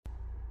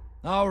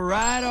All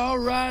right, all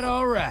right,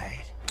 all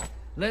right.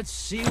 Let's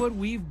see what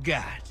we've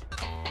got.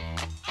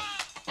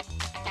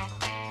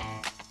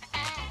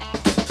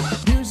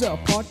 Here's a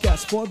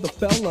podcast for the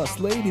fellas.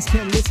 Ladies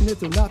can listen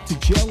if they're not too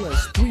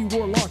jealous. Three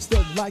warlocks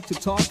that like to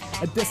talk.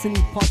 A Destiny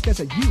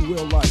podcast that you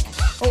will like.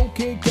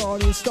 Okay,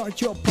 Guardian, start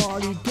your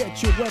party.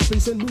 Get your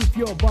weapons and move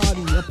your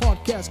body. A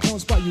podcast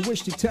comes by, you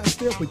wish to test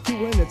it, but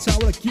you're in a tower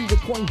like you were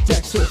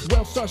Poindexter.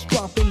 Well starts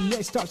dropping,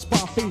 next starts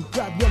popping.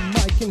 Grab your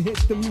mic and hit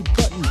the mute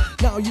button.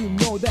 Now you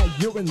know that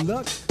you're in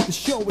luck. The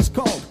show is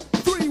called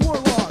Three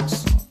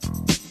Warlocks.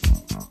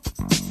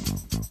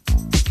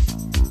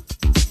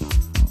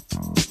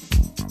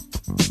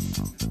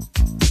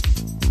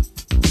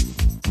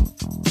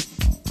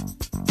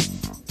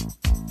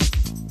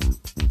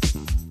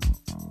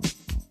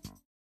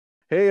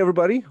 Hey,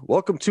 everybody.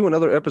 Welcome to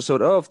another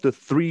episode of the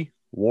Three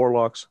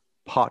Warlocks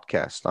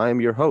podcast. I am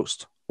your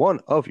host,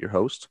 one of your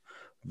hosts,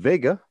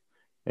 Vega.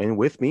 And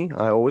with me,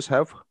 I always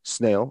have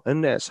Snail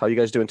and Ness. How you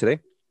guys doing today?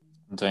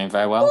 I'm doing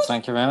very well.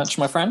 Thank you very much,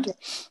 my friend.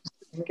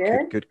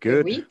 Good.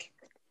 Good week.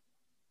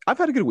 I've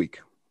had a good week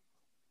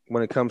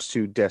when it comes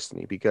to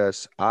Destiny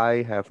because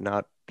I have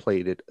not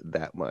played it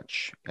that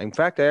much. In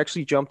fact, I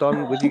actually jumped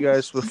on with you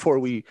guys before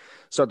we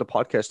start the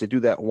podcast to do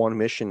that one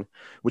mission,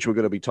 which we're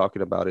going to be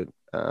talking about it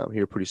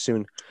here pretty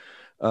soon.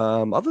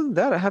 Other than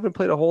that, I haven't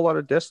played a whole lot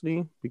of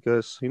Destiny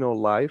because,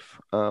 life.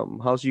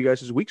 How's you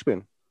guys' week's been?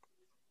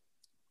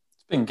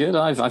 It's been good.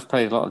 I've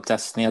played a lot of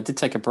Destiny. I did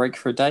take a break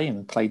for a day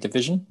and play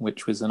Division,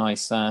 which was a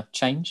nice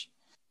change.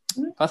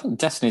 I think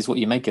Destiny is what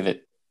you make of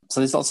it. So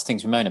there's lots of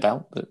things we moan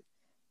about, but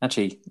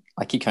actually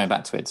I keep coming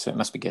back to it, so it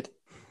must be good.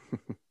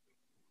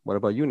 What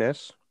about you,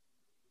 Ness?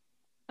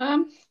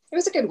 It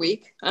was a good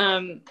week.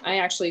 I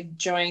actually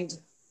joined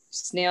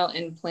Snail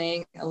in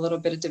playing a little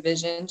bit of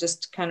Division,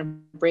 just to kind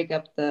of break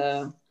up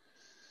a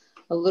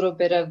little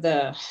bit of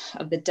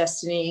the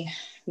Destiny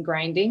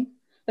grinding.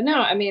 But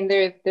no, I mean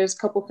there's a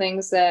couple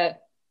things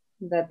that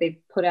they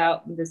put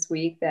out this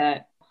week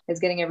that is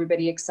getting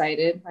everybody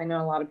excited. I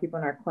know a lot of people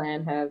in our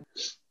clan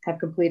have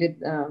completed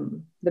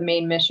the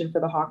main mission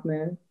for the Hawk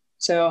Moon.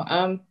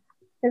 So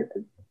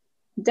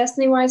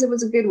Destiny wise, it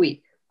was a good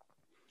week.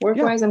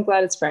 Work-wise, I'm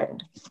glad it's Friday.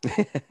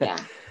 Yeah.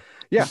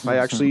 Yeah, I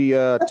actually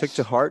took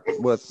to heart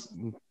what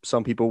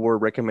some people were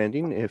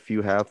recommending. If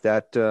you have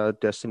that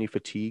Destiny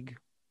fatigue,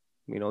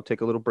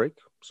 take a little break.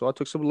 So I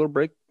took a little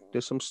break,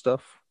 did some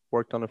stuff,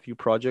 worked on a few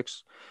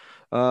projects.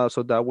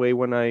 So that way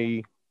when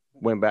I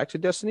went back to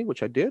Destiny,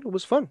 which I did, it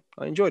was fun.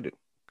 I enjoyed it.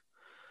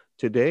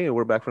 Today,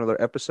 we're back for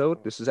another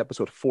episode. This is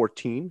episode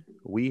 14.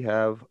 We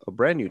have a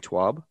brand new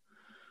TWAB.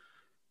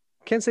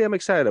 Can't say I'm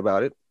excited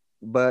about it,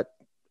 but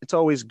it's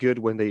always good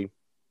when they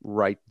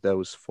write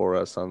those for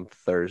us on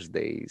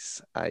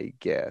Thursdays, I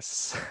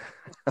guess.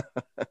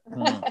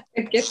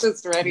 It gets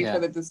us ready for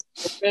the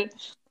description,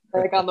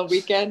 like on the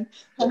weekend.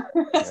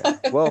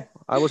 Well,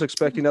 I was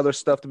expecting other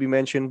stuff to be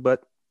mentioned,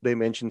 but they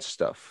mentioned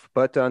stuff.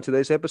 But on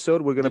today's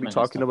episode, we're going to be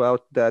talking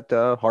about that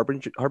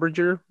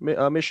Harbinger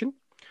mission.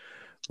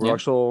 We're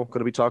also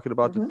going to be talking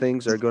about the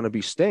things that are going to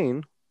be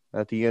staying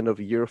at the end of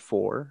year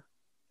 4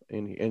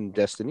 in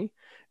Destiny.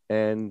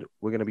 And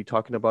we're going to be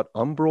talking about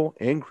Umbral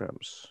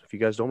Engrams. If you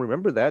guys don't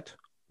remember that,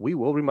 we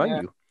will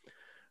remind you.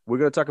 We're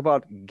going to talk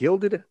about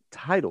Gilded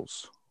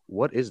Titles.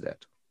 What is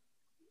that?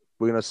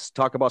 We're going to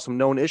talk about some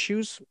known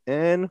issues.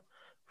 And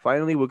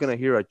finally, we're going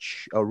to hear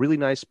a really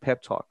nice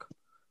pep talk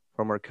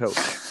from our coach,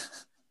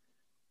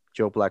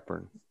 Joe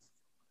Blackburn.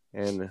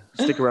 And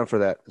stick around for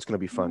that. It's going to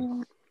be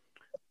fun.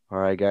 All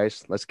right,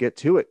 guys, let's get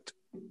to it.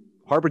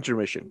 Harbinger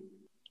mission.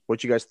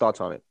 What's you guys' thoughts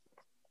on it?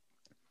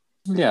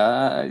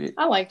 Yeah,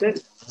 I liked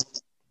it.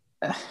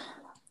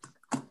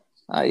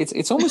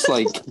 It's almost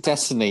like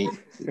Destiny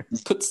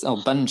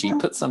Bungie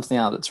puts something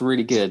out that's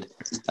really good,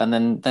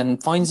 and then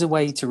finds a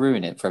way to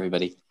ruin it for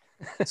everybody.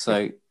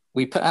 So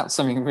we put out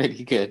something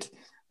really good,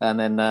 and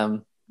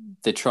then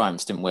the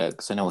triumphs didn't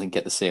work, so no one can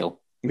get the seal.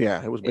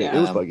 Yeah, it was big. It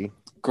was buggy.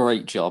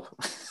 Great job.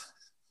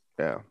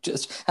 Yeah,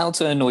 just how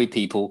to annoy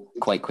people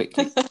quite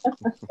quickly.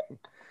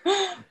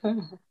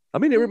 I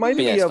mean, it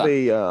reminded me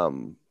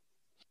of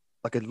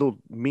like a little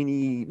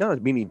not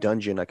a mini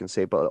dungeon, I can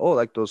say, but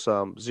like those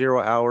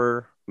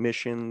 0-hour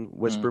mission,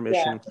 whisper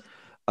mission,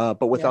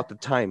 but without the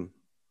time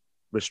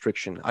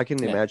restriction. I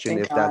can imagine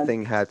if that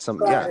thing had some,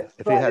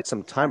 if it had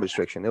some time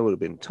restriction, it would have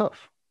been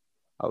tough.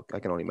 I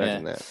can only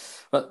imagine that.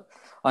 But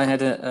I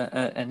had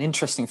an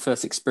interesting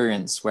first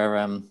experience where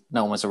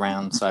no one was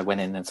around, so I went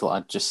in and thought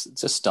I'd just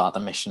start the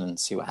mission and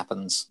see what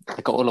happens.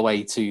 I got all the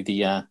way to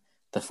the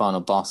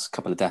final boss, a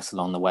couple of deaths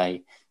along the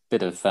way.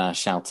 Bit of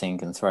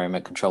shouting and throwing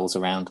remote controls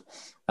around.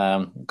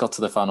 Got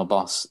to the final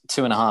boss.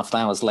 2.5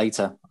 hours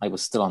later, I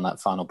was still on that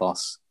final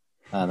boss.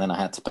 And then I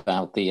had to put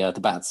out the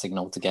bat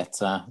signal to get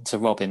to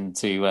Robin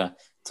to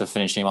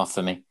finish him off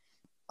for me.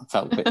 I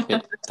felt a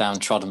bit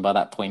downtrodden by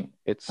that point.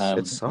 It's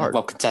hard.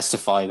 Rob can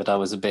testify that I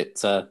was a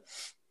bit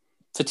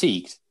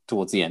fatigued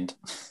towards the end.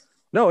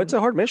 No, it's a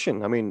hard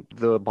mission. I mean,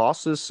 the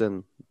bosses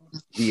and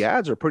the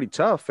ads are pretty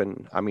tough.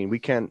 And I mean, we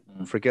can't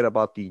forget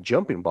about the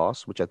jumping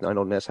boss, which I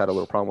know Ness had a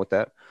little problem with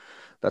that.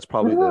 That's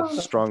probably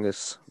the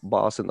strongest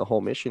boss in the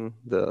whole mission.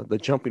 The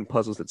jumping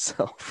puzzles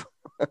itself.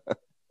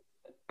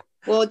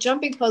 Well,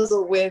 jumping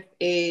puzzle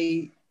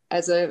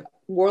as a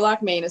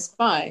warlock main is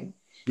fine.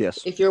 Yes.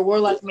 If your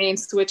warlock main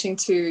switching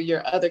to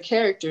your other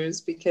characters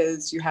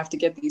because you have to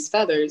get these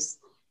feathers,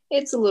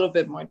 it's a little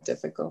bit more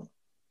difficult.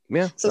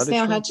 Yeah. So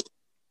Snail, how'd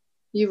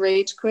you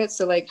rage quit?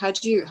 So like,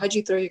 how'd you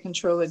throw your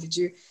controller? Did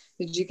you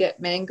get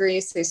angry,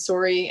 say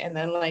sorry, and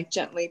then like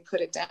gently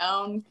put it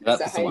down?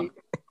 That's the one.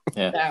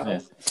 Yeah.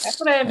 That's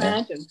what I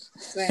imagined.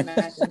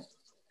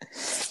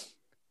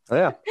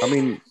 Yeah. I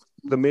mean,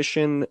 the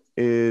mission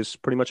is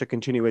pretty much a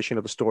continuation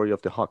of the story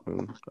of the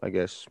Hawkmoon, I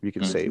guess you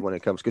could say, when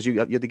it comes, because you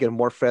have to get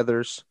more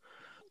feathers,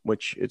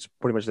 which it's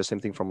pretty much the same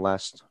thing from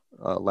last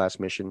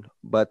mission.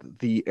 But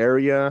the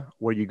area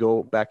where you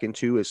go back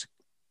into is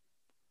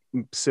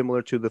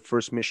similar to the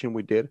first mission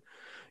we did.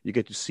 You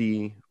get to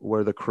see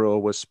where the Crow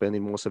was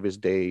spending most of his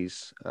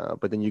days,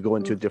 but then you go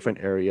into different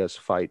areas,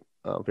 fight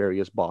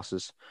various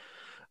bosses.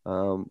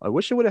 I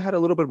wish it would have had a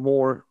little bit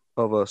more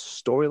of a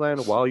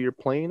storyline while you're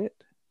playing it,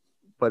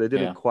 but it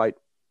didn't quite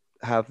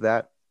have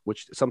that,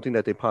 which is something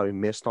that they probably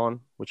missed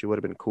on, which it would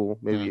have been cool.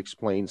 Maybe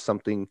explain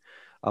something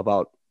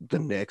about the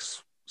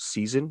next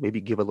season,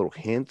 maybe give a little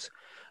hint.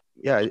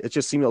 Yeah, it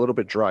just seemed a little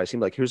bit dry. It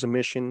seemed like, here's a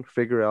mission,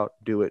 figure out,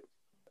 do it.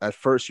 At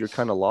first, you're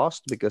kind of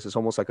lost because it's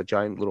almost like a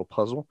giant little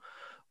puzzle.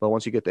 But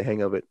once you get the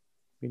hang of it,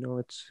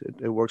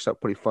 it works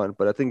out pretty fun.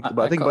 But I think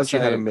Bungie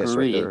had a miss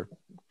right there.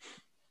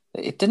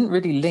 It didn't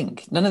really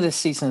link. None of the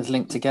seasons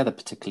linked together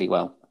particularly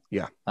well.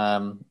 Yeah.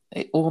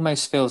 It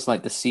almost feels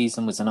like the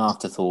season was an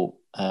afterthought,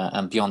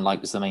 and Beyond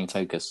Light was the main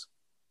focus.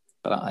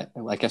 But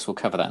I guess we'll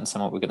cover that in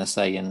some of what we're going to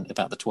say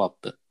about the TWAB.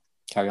 But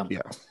carry on.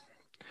 Yeah.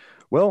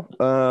 Well,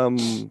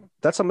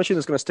 that's a mission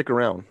that's going to stick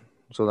around.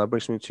 So that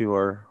brings me to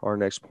our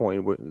next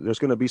point. There's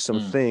going to be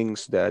some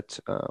things that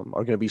are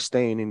going to be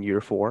staying in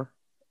year 4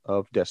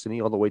 of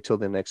Destiny all the way till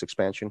the next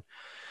expansion.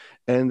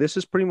 And this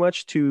is pretty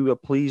much to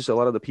please a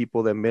lot of the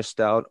people that missed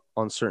out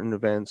on certain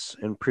events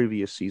in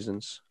previous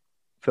seasons.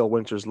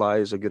 Fellwinter's Lie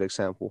is a good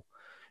example.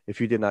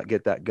 If you did not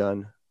get that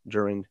gun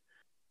during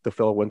the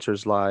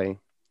Fellwinter's Lie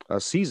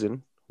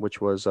season,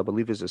 which was, I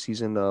believe, is a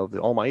season of the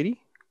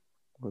Almighty.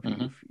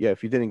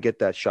 If you didn't get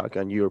that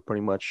shotgun, you were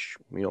pretty much,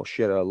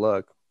 shit out of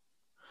luck.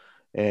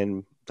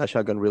 And that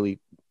shotgun really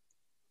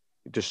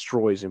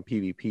destroys in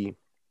PvP.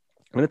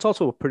 And it's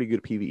also a pretty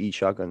good PvE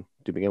shotgun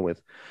to begin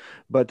with.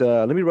 But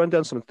let me run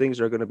down some things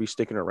that are going to be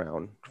sticking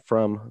around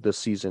from this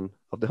season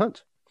of the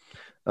hunt.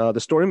 The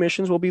story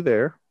missions will be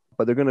there,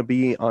 but they're going to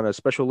be on a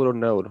special little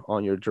node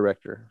on your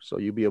director. So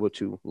you'll be able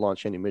to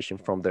launch any mission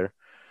from there.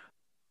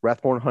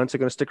 Wrathborn hunts are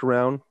going to stick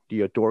around.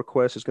 The Door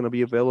quest is going to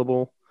be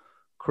available.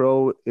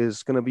 Crow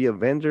is going to be a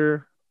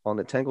vendor on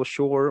the Tangle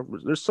Shore.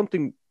 There's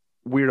something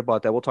weird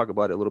about that. We'll talk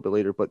about it a little bit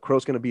later, but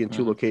Crow's going to be in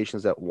 2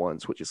 locations at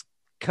once, which is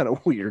kind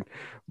of weird.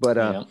 But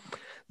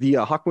the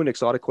Hawkmoon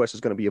Exotic quest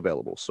is going to be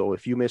available. So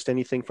if you missed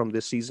anything from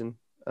this season,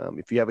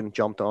 if you haven't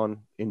jumped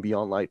on in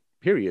Beyond Light,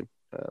 period,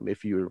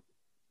 if you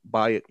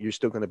buy it, you're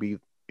still going to be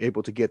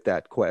able to get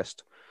that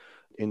quest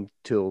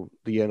until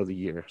the end of the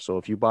year. So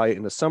if you buy it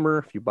in the summer,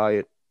 if you buy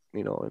it,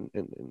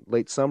 in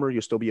late summer,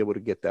 you'll still be able to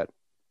get that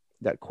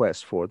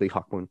quest for the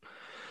Hawkmoon.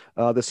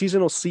 The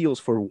seasonal seals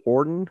for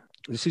Warden,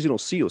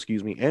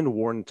 and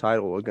Warden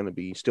title are going to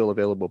be still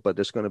available, but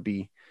there's going to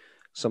be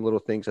some little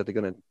things that they're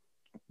going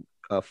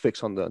to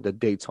fix on the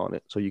dates on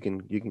it, so you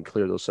can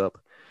clear those up.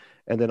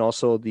 And then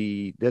also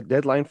the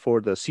deadline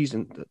for the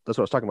season, that's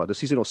what I was talking about. The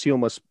seasonal seal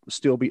must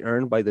still be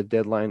earned by the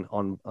deadline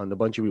on the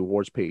Bungie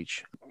rewards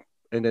page.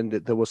 And then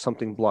there was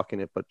something blocking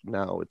it, but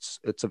now it's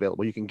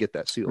available. You can get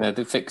that seal. Yeah,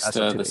 they fixed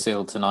the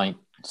seal tonight,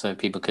 so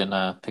people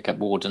can pick up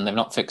Warden. They've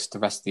not fixed the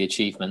rest of the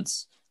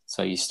achievements,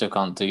 so you still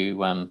can't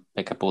do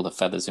pick up all the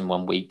feathers in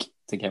 1 week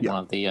to get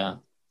one of the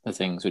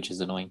things, which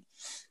is annoying.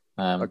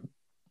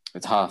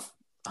 It's half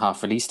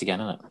released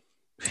again, isn't it?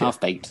 Half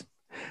baked.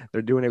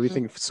 They're doing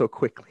everything so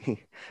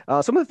quickly.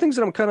 Some of the things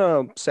that I'm kind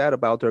of sad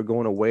about that are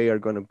going away are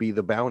going to be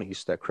the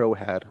bounties that Crow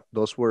had.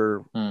 Those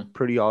were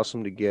pretty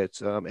awesome to get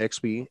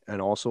XP.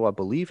 And also, I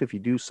believe if you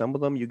do some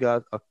of them, you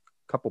got a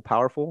couple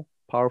powerful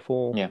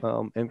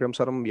engrams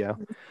out of them. Yeah.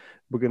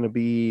 We're going to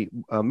be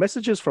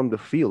messages from the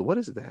field. What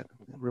is that?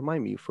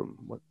 Remind me from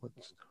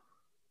what's...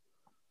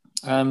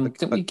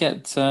 Didn't we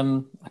get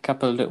a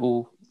couple of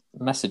little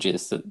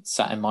messages that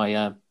sat in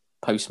my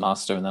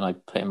Postmaster and then I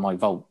put in my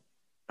vault?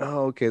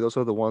 Oh, okay. Those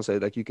are the ones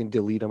that you can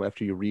delete them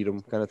after you read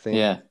them, kind of thing.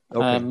 Yeah.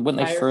 Okay. Weren't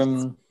they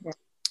from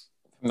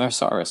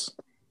Osiris?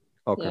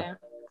 Okay. Yeah.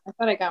 I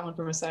thought I got one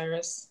from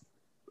Osiris.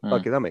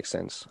 Okay, that makes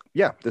sense.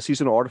 Yeah, the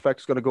seasonal artifact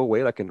is going to go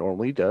away like it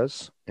normally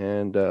does,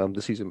 and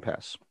the season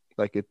pass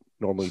like it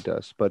normally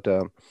does. But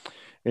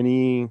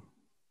any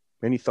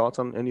thoughts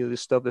on any of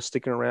this stuff that's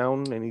sticking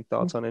around? Any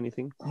thoughts on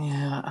anything?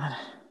 Yeah.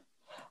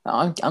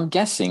 I'm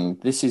guessing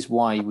this is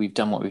why we've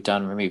done what we've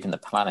done, removing the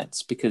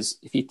planets, because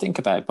if you think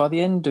about it, by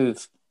the end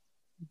of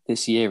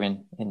this year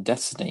in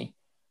Destiny,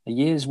 a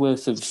year's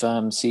worth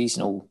of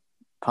seasonal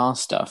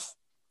pass stuff,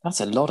 that's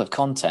a lot of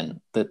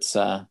content that's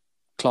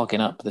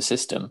clogging up the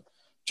system.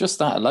 just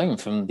that alone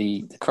from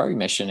the Crow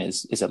mission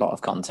is a lot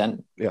of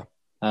content. Yeah.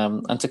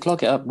 And to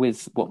clog it up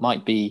with what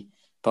might be,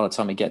 by the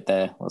time we get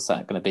there, what's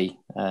that going to be?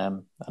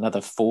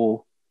 Another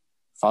 4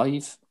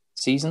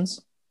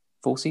 seasons?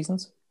 4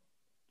 seasons?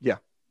 Yeah.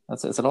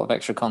 That's a lot of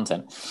extra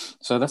content.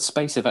 So that's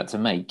space they've had to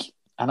make.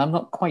 And I'm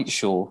not quite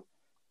sure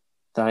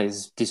that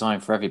is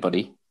designed for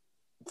everybody.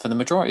 For the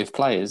majority of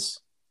players,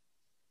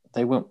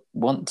 they won't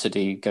want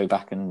to go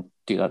back and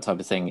do that type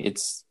of thing.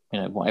 It's,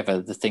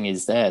 whatever the thing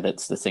is there,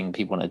 that's the thing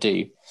people want to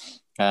do.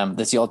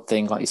 There's the odd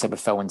thing, like you said, with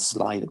Fel and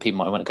Sly that people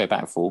might want to go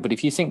back for. But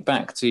if you think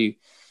back to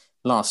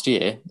last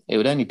year, it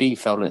would only be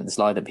Fel and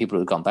Sly that people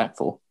would have gone back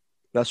for.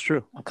 That's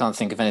true. I can't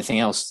think of anything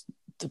else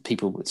that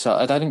people would. So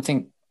I don't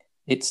think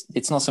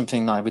it's not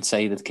something that I would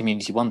say that the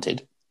community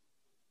wanted.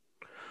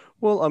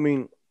 Well, I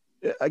mean,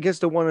 I guess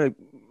they want to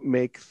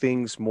make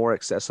things more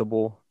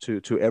accessible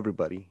to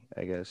everybody,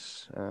 I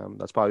guess.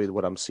 That's probably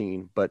what I'm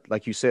seeing. But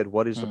like you said,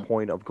 what is the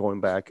point of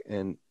going back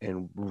and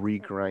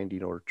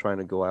regrinding or trying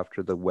to go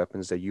after the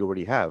weapons that you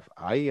already have?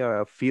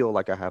 I feel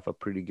like I have a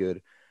pretty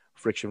good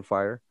friction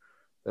fire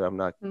that I'm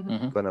not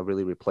going to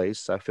really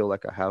replace. I feel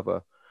like I have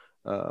a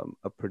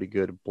pretty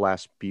good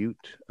blast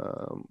butte,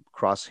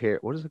 crosshair.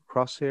 What is it?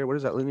 Crosshair? What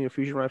is that linear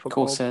fusion rifle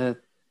called?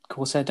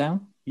 Corsair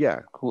down?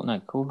 Yeah.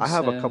 Corsair. I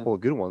have a couple of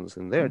good ones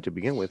in there to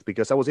begin with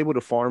because I was able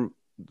to farm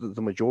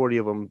the majority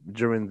of them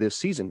during this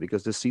season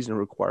because this season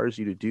requires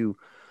you to do,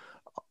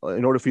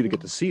 in order for you to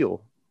get the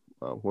seal,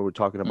 where we're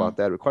talking about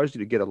that, requires you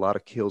to get a lot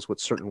of kills with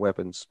certain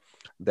weapons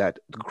that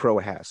the Crow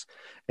has.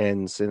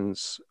 And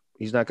since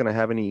he's not going to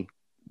have any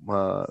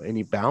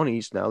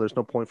bounties now, there's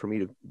no point for me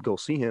to go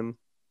see him.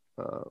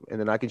 And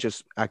then I can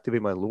just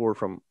activate my lure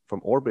from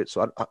orbit.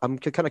 So I'm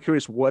kind of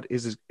curious, what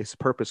is his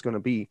purpose going to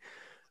be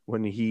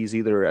when he's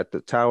either at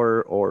the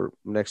tower or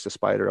next to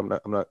Spider?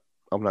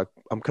 I'm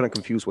kind of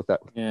confused with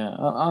that.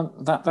 Yeah,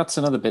 that's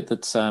another bit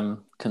that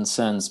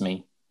concerns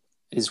me.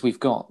 Is we've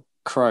got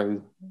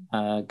Crow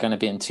going to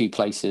be in 2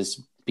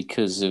 places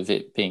because of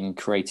it being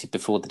created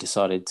before they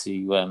decided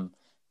to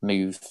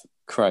move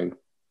Crow,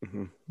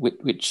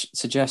 which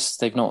suggests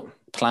they've not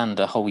planned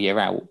a whole year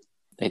out.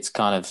 It's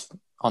kind of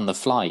on the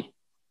fly.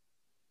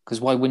 Because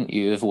why wouldn't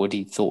you have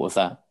already thought of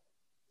that?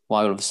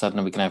 Why all of a sudden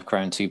are we going to have Crow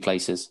in 2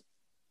 places?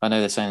 I know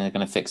they're saying they're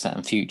going to fix that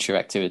in future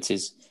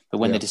activities, but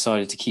when they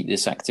decided to keep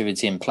this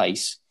activity in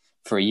place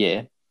for a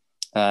year,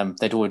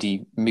 they'd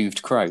already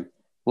moved Crow.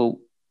 Well,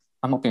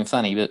 I'm not being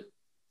funny, but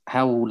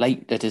how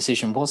late a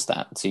decision was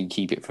that to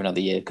keep it for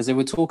another year? Because they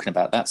were talking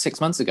about that 6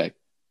 months ago.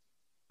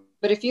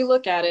 But if you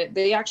look at it,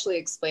 they actually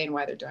explain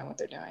why they're doing what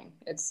they're doing.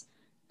 It's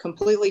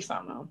completely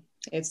FOMO.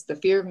 It's the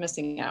fear of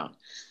missing out.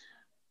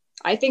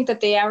 I think that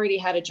they already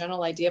had a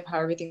general idea of how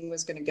everything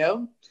was going to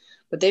go,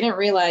 but they didn't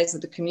realize that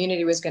the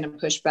community was going to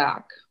push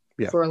back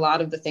for a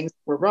lot of the things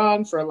that were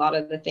wrong, for a lot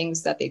of the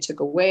things that they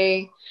took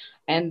away,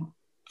 and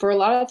for a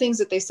lot of things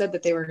that they said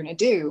that they were going to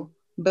do,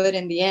 but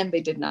in the end, they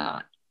did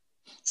not.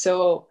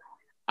 So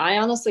I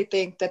honestly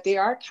think that they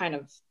are kind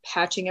of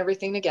patching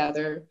everything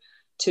together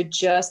to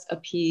just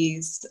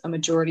appease a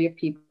majority of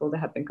people that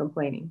have been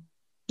complaining.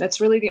 That's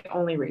really the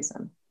only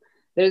reason.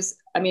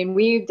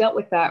 We dealt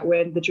with that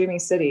with the Dreaming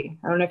City.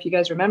 I don't know if you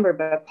guys remember,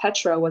 but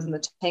Petra was in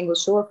the Tangled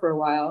Shore for a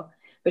while,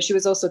 but she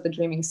was also at the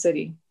Dreaming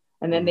City.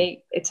 And then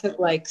it took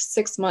like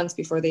 6 months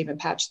before they even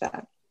patched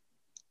that.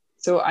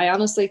 So I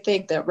honestly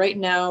think that right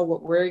now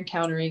what we're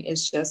encountering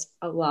is just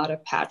a lot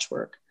of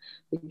patchwork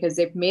because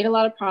they've made a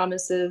lot of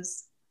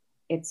promises.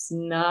 It's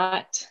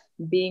not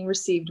being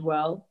received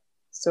well.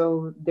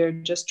 So they're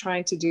just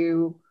trying to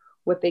do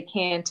what they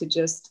can to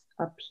just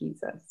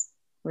appease us,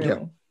 really.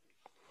 Yeah.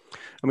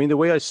 I mean, the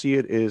way I see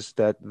it is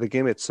that the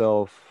game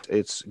itself,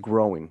 it's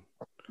growing.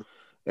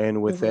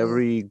 And with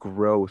every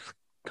growth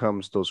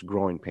comes those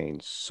growing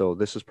pains. So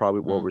this is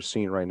probably what we're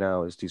seeing right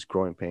now is these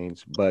growing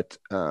pains. But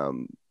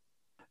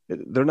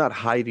they're not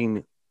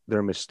hiding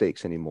their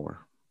mistakes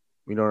anymore.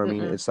 You know what I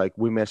mean? It's like,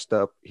 we messed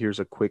up. Here's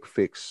a quick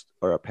fix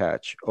or a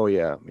patch. Oh,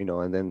 yeah.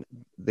 And then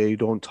they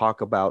don't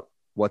talk about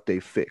what they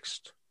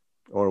fixed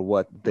or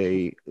what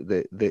the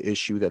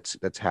issue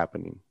that's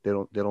happening. They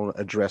don't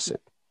address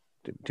it.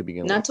 To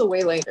begin not with. Till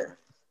way later.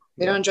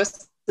 They don't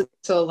address it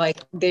till like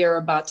they are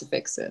about to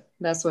fix it.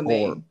 That's when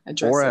they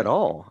address it. Or at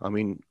all. I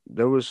mean,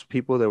 there was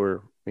people that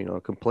were,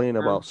 complaining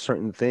about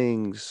certain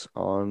things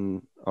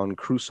on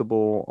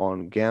Crucible,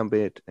 on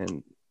Gambit,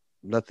 and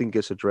nothing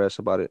gets addressed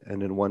about it.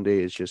 And then one day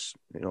it's just,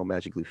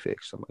 magically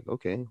fixed. I'm like,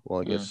 okay,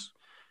 well, I guess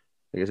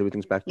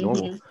everything's back to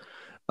normal.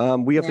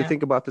 We have to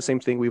think about the same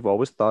thing we've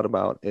always thought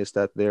about is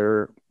that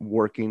they're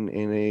working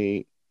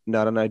in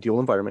not an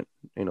ideal environment.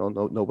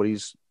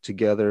 Nobody's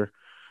together.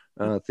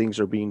 Things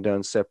are being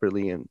done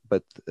separately,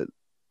 but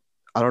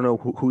I don't know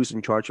who's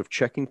in charge of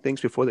checking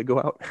things before they go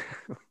out.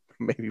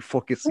 Maybe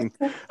focusing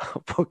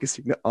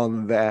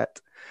on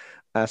that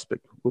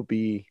aspect will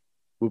be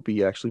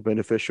actually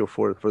beneficial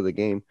for the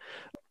game.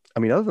 I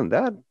mean, other than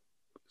that,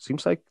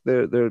 seems like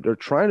they're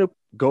trying to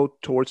go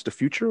towards the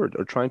future,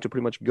 or trying to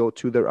pretty much go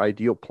to their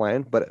ideal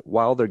plan. But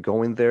while they're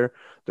going there,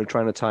 they're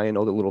trying to tie in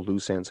all the little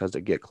loose ends as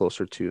they get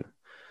closer to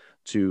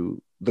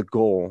the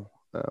goal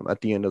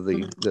at the end of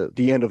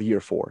the end of year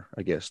 4.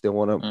 I guess they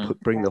want to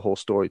bring the whole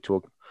story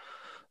to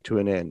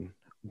an end.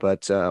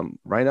 But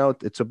right now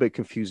it's a bit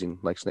confusing,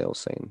 like Snail was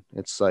saying.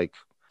 It's like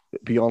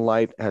Beyond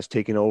Light has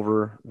taken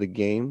over the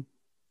game,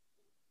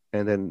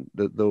 and then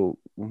the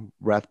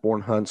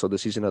Wrathborn hunt, so the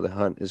season of the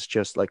hunt, is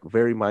just like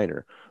very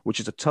minor, which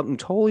is something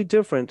totally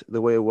different the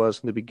way it was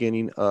in the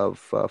beginning of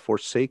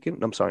Forsaken.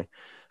 I'm sorry,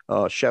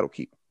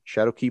 Shadowkeep.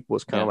 Shadowkeep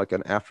was kind of like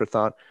an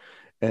afterthought,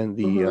 and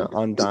the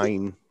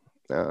Undying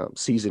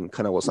season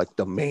kind of was like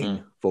the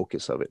main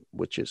focus of it,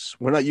 which is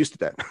we're not used to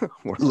that.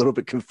 We're a little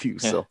bit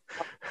confused, so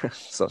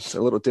it's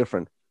a little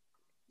different.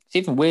 It's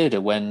even weirder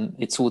when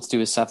it's all to do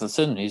with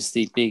Savathun, who's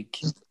the big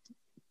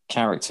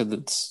character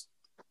that's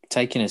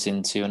taken us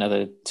into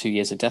another 2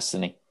 years of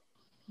Destiny.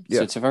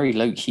 So it's a very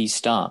low-key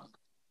start,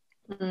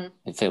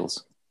 it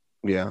feels.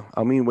 Yeah,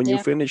 I mean, when you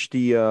finish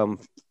the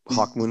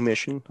Hawkmoon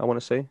mission, I want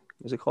to say,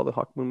 is it called the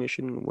Hawkmoon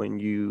mission?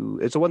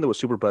 It's the one that was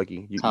super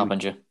buggy.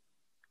 Harbinger.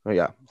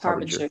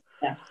 Harbinger.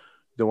 Yeah.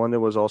 The one that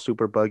was all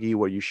super buggy,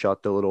 where you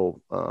shot the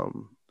little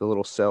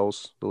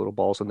cells, the little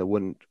balls, and they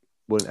wouldn't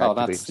activate. Oh,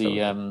 that's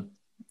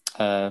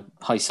the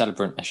High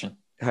Celebrant mission.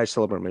 High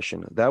Celebrant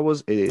mission. That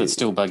was It's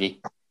still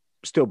buggy.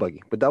 Still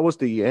buggy, but that was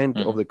the end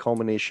of the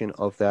culmination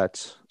of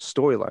that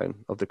storyline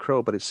of the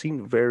Crow. But it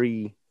seemed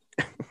very,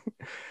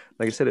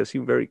 like I said, it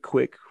seemed very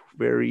quick,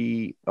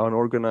 very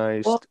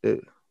unorganized.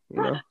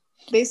 Well,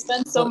 they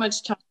spent so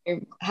much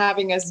time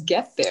having us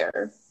get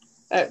there.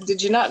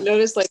 Did you not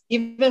notice? Like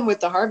even with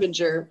the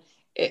Harbinger,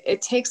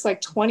 it takes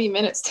like 20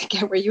 minutes to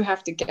get where you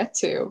have to get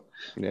to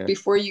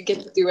before you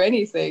get to do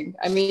anything.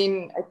 I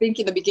mean, I think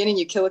in the beginning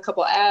you kill a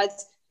couple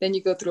ads, then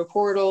you go through a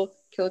portal.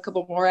 Kill a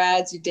couple more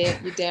ads, you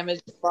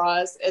damage the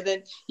boss, and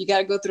then you got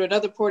to go through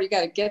another port. You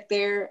got to get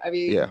there. I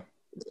mean,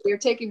 they're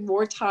taking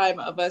more time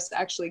of us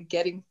actually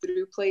getting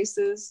through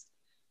places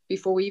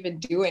before we even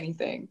do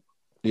anything.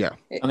 Yeah,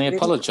 and they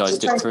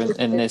apologized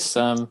in this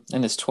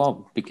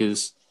TWAB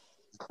because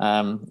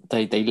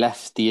they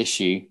left the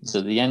issue. So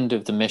at the end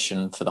of the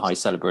mission for the High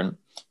Celebrant,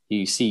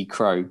 you see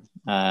Crow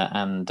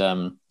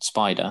and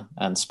Spider,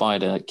 and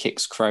Spider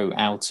kicks Crow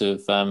out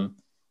of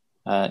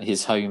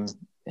his home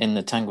in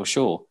the Tangle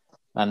Shore.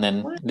 And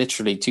then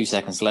literally 2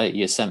 seconds later,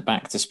 you're sent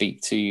back to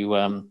speak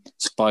to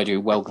Spider,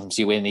 who welcomes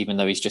you in, even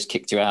though he's just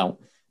kicked you out.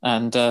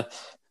 And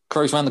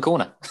Crow's around the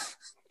corner,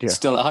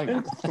 still at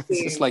home.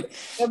 It's just like,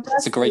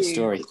 it's a great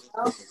story.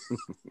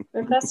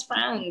 They're best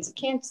friends. You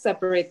can't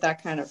separate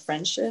that kind of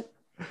friendship.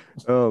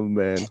 Oh,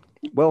 man.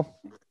 Well,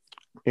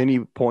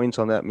 any points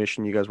on that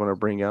mission you guys want to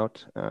bring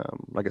out?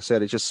 Like I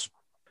said, it's just,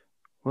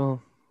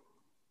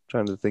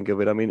 trying to think of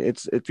it. I mean,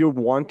 it's if you're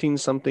wanting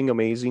something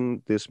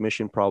amazing, this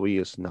mission probably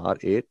is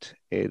not it.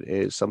 It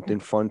is something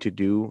fun to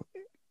do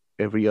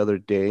every other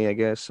day, I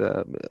guess.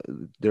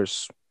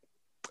 There's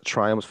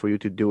triumphs for you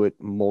to do it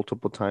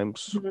multiple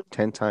times,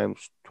 10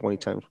 times, 20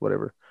 times,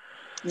 whatever.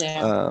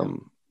 Yeah.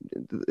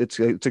 It's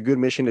a good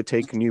mission to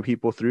take new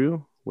people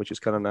through, which is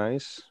kind of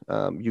nice.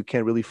 You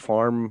can't really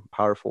farm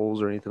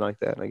powerfuls or anything like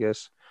that, I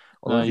guess.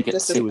 Although you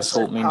get 2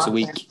 assault moons a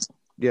week.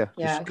 Yeah,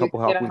 just a couple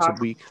Hawkmoons a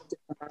week.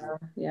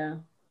 Yeah.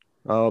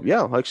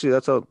 Actually,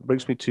 that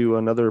brings me to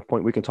another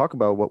point we can talk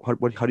about.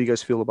 How do you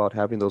guys feel about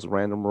having those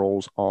random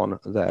rolls on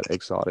that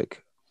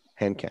exotic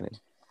hand cannon?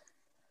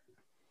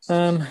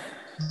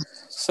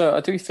 So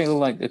I do feel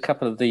like a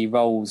couple of the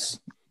rolls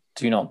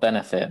do not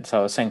benefit. So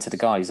I was saying to the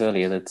guys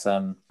earlier that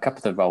a couple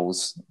of the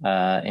rolls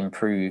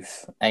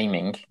improve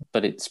aiming,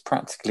 but it's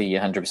practically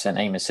 100%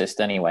 aim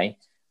assist anyway.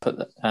 Put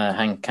the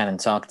hand cannon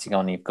targeting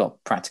on, you've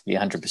got practically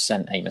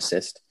 100% aim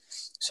assist.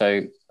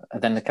 So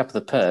then a couple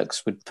of the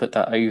perks would put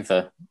that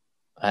over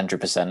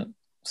 100%.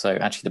 So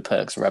actually the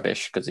perk's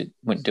rubbish because it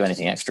wouldn't do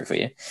anything extra for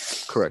you.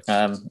 Correct.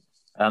 And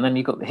then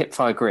you've got the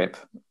hipfire grip,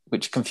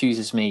 which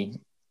confuses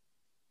me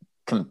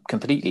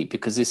completely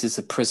because this is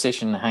a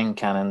precision hand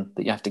cannon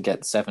that you have to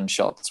get 7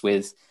 shots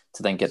with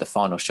to then get the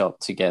final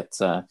shot to get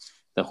the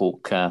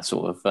Hawk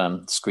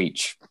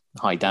Screech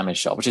high damage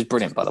shot, which is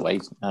brilliant, by the way.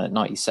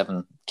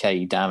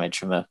 97k damage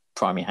from a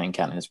primary hand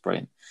cannon is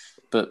brilliant.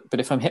 But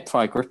if I'm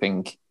hipfire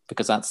gripping,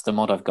 because that's the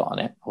mod I've got on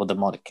it, or the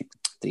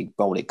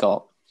roll it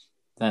got,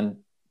 then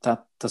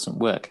that doesn't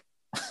work.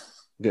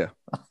 Yeah.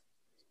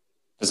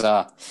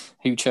 Bizarre.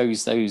 Who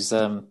chose those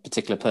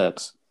particular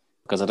perks?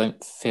 Because I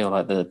don't feel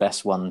like they're the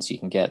best ones you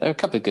can get. There are a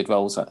couple of good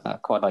rolls. I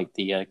quite like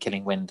the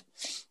Killing Wind.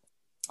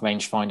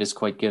 Rangefinder's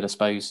quite good, I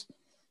suppose.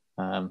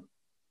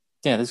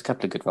 There's a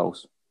couple of good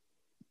rolls.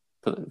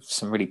 But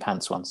some really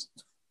pants ones.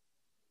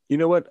 You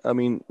know what? I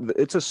mean,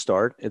 it's a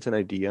start. It's an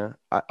idea.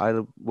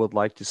 I would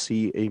like to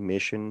see a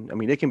mission. I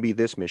mean, it can be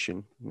this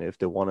mission if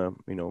they want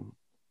to,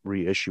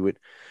 reissue it,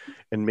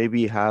 and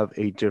maybe have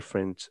a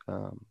different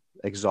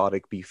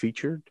exotic be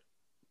featured,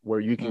 where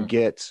you can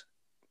get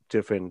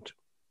different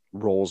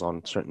roles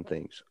on certain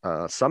things.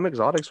 Some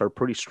exotics are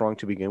pretty strong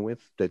to begin with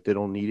that they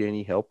don't need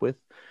any help with.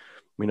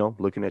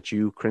 Looking at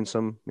you,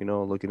 Crimson.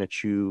 Looking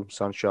at you,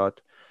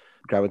 Sunshot,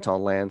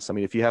 Graviton Lance. I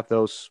mean, if you have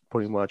those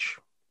pretty much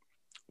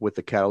with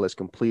the catalyst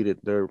completed,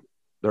 they're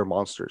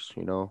monsters.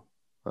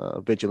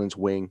 Vigilance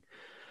Wing.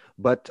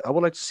 But I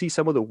would like to see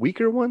some of the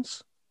weaker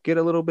ones get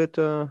a little bit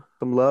some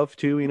love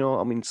too. You know,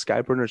 I mean,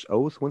 Skyburner's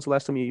Oath. When's the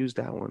last time you used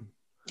that one?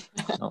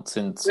 Not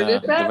since What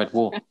is the that? Red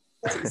War.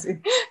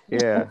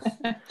 Yeah,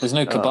 There's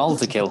no Cabal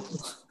to kill.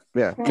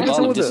 yeah.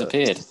 Cabal have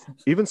disappeared.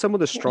 Even some of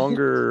the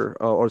stronger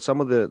or some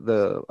of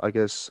the I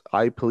guess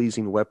eye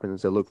pleasing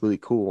weapons that look really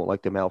cool,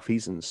 like the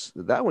Malfeasance.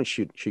 That one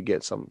should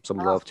get some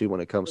love too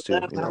when it comes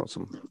to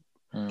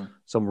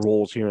some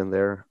rolls here and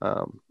there.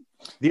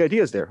 The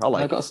idea is there. I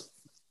like it.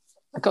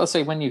 I got to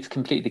say, when you've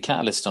completed the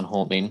Catalyst on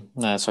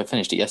Hawkbeam, so I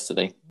finished it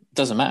yesterday. It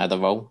doesn't matter the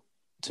roll,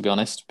 to be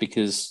honest,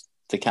 because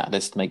the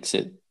Catalyst makes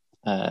it.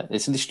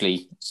 It's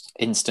literally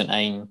instant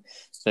aim.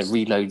 So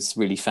reloads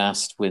really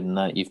fast when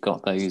you've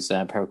got those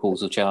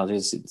pericausal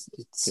charges.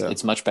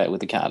 It's much better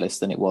with the Catalyst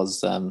than it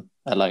was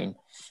alone.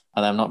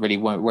 And I'm not really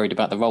worried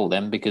about the roll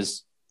then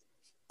because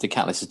the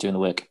Catalyst is doing the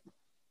work.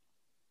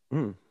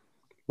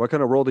 What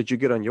kind of roll did you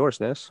get on yours,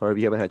 Ness? Or have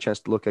you haven't had a chance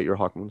to look at your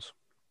Hawkmoons?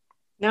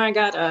 Now I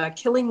got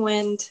Killing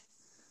Wind,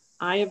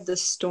 Eye of the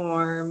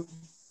Storm.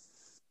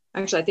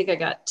 Actually, I think I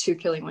got 2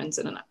 Killing Winds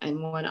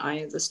and one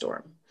Eye of the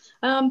Storm.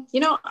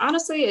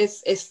 Honestly,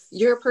 if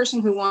you're a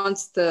person who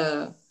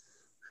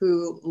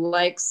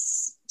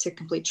likes to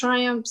complete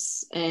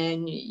triumphs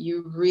and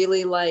you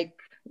really like,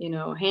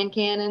 hand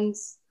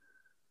cannons,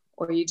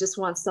 or you just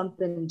want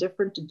something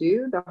different to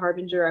do, the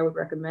Harbinger I would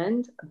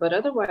recommend. But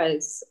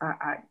otherwise,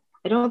 I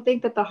don't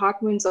think that the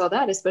Hawkmoon's all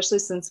that, especially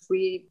since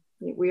we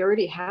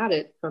already had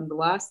it from the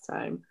last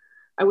time.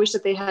 I wish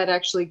that they had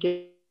actually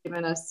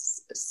given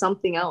us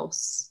something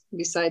else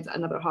besides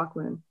another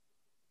Hawkmoon.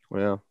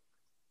 Well,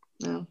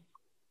 yeah.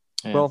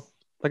 Well,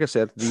 like I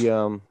said,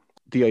 the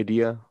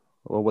idea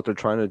or what they're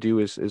trying to do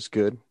is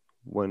good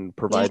when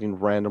providing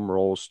random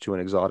rolls to an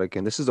exotic.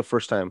 And this is the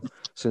first time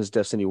since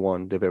Destiny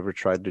 1 they've ever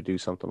tried to do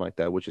something like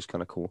that, which is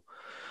kind of cool.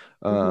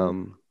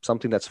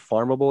 Something that's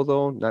farmable,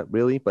 though, not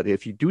really. But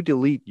if you do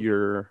delete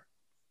your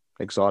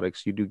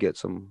exotics, you do get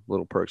some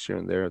little perks here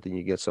and there. Then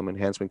you get some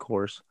enhancement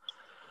cores,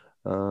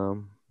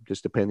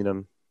 just depending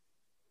on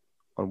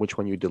which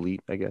one you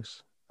delete, I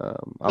guess. But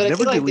I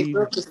feel like they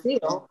broke the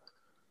seal.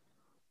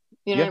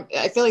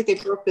 I feel like they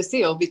broke the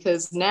seal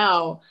because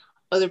now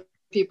other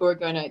people are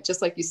going to,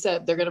 just like you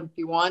said, they're going to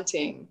be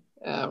wanting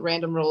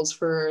random rolls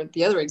for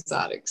the other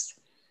exotics.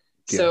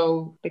 Yeah.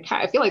 So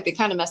I feel like they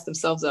kind of messed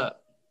themselves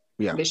up.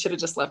 Yeah, they should have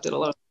just left it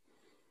alone.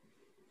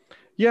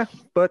 Yeah,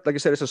 but like I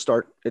said, it's a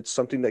start. It's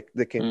something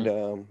that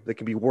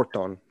can be worked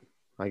on.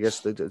 I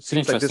guess it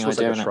seems like this was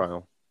like a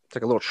trial. It's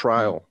like a little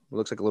trial. It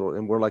looks like a little,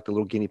 and we're like the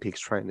little guinea pigs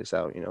trying this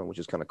out, which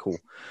is kind of cool.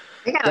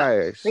 They got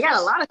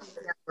a lot of things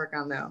to work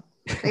on, though.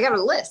 They got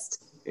a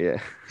list. Yeah.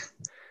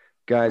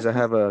 Guys, I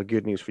have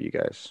good news for you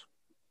guys.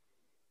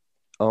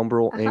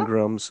 Umbral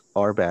Engrams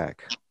are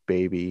back,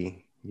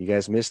 baby. You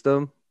guys missed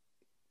them?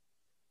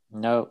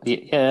 No.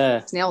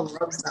 Yeah. Snail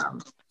loves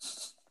them.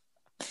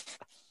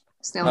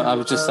 I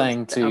was just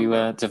saying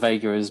to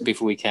Vega as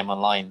before we came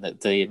online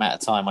that the amount of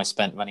time I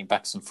spent running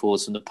backwards and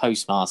forwards from the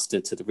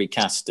postmaster to the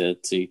recaster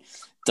to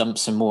dump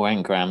some more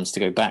engrams, to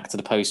go back to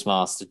the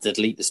postmaster, to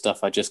delete the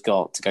stuff I just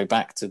got, to go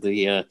back to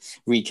the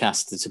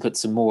recaster to put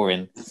some more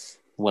in.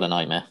 What a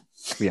nightmare.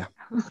 Yeah.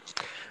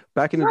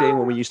 Back in the day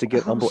when we used to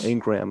get Umbral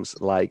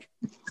engrams like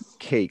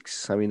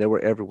cakes, I mean, they were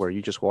everywhere.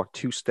 You just walked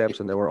 2 steps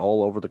and they were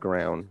all over the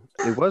ground.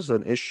 It was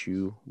an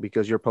issue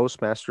because your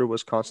postmaster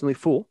was constantly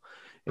full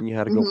and you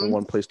had to go from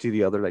one place to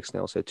the other, like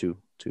Snail said, to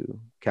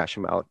cash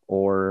them out.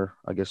 Or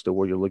I guess the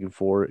word you're looking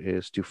for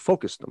is to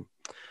focus them.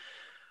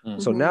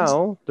 So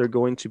now they're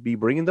going to be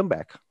bringing them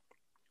back.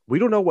 We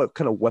don't know what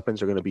kind of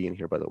weapons are going to be in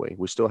here, by the way.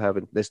 We still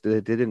haven't.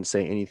 They didn't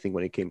say anything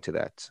when it came to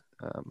that.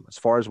 As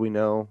far as we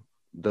know,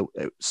 the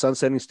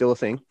sunsetting is still a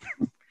thing.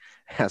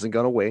 Hasn't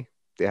gone away.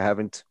 They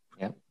haven't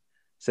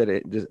said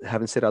it.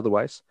 Haven't said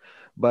otherwise.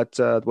 But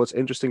what's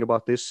interesting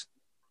about this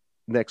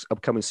next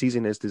upcoming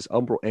season is these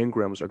Umbral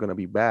engrams are going to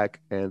be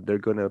back, and they're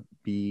going to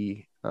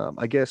be,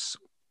 I guess,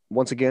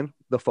 once again,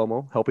 the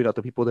FOMO, helping out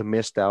the people that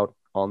missed out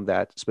on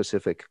that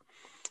specific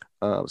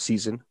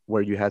season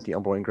where you had the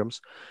Umbral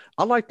engrams.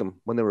 I liked them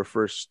when they were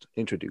first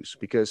introduced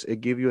because it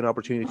gave you an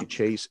opportunity to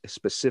chase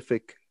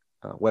specific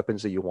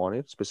weapons that you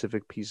wanted,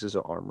 specific pieces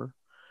of armor.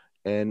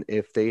 And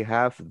if they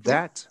have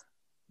that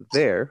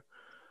there,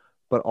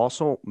 but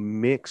also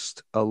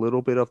mixed a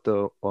little bit of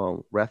the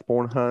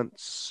Wrathborn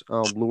Hunts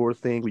lure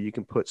thing where you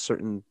can put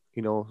certain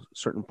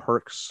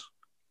perks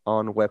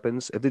on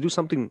weapons. If they do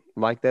something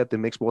like that, they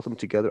mix both of them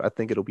together, I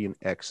think it'll be an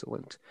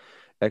excellent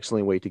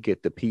way to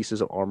get the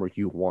pieces of armor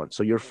you want.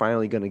 So you're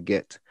finally going to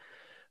get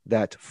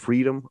that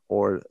freedom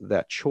or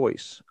that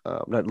choice,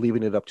 not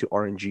leaving it up to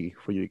RNG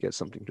for you to get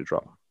something to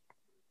drop.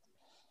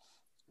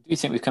 Do you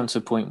think we've come to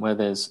a point where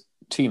there's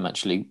too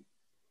much loot?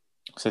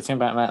 So think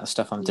about the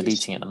stuff I'm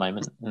deleting at the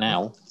moment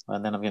now,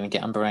 and then I'm going to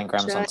get Umbral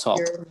engrams on top.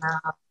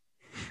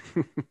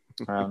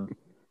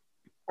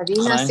 Have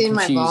you not seen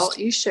my vault?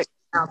 You should.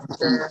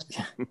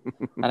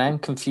 And I'm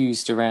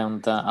confused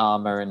around that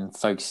armor and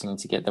focusing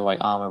to get the right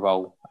armor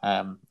roll.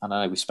 I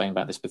know we've spoken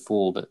about this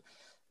before, but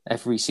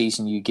every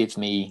season you give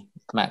me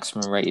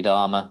maximum rated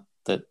armor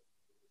that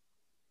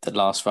that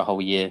lasts for a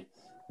whole year,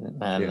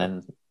 and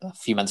then a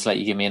few months later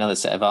you give me another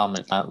set of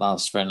armor that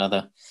lasts for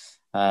another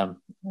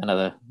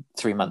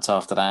 3 months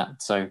after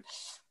that. So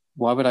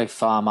why would I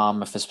farm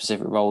armor for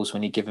specific roles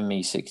when you're giving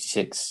me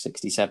 66,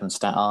 67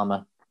 stat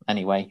armor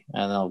anyway,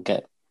 and I'll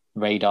get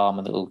raid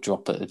armor that will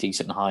drop at a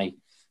decent high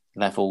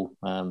level.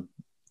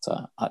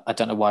 So I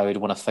don't know why I would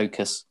want to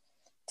focus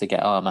to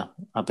get armor.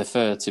 I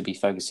prefer to be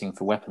focusing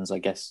for weapons, I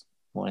guess,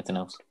 more than anything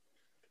else.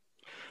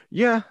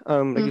 Yeah,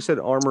 like you said,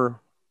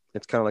 armor,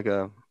 it's kind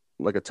of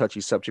like a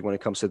touchy subject when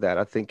it comes to that.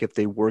 I think if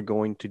they were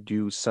going to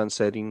do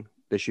sunsetting,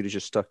 they should have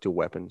just stuck to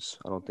weapons.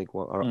 I don't think,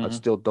 I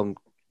still don't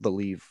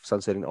believe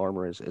sunsetting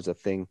armor is a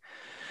thing.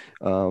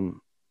 I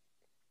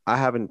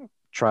haven't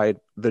tried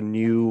the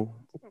new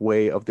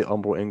way of the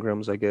Umbral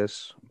Engrams, I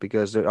guess,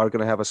 because they are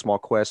going to have a small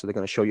quest, so they're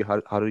going to show you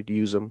how to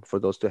use them for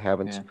those who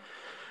haven't. Yeah.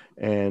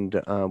 And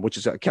which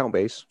is account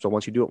based. So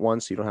once you do it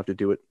once, you don't have to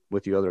do it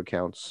with your other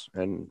accounts.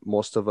 And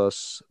most of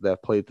us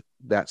that played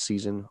that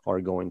season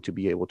are going to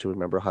be able to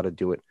remember how to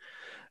do it.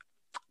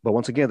 But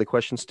once again, the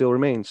question still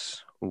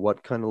remains: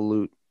 what kind of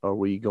loot are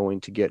we going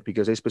to get?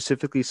 Because they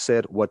specifically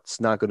said what's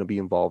not going to be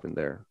involved in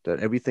there. That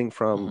everything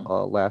from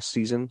last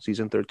season,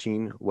 season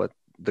 13, what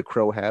the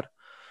Crow had,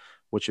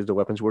 which is the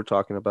weapons we're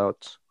talking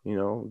about. You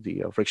know,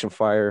 the friction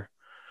fire,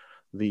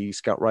 the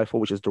scout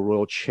rifle, which is the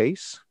Royal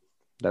Chase.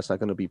 That's not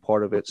going to be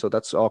part of it. So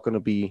that's all going to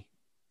be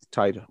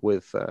tied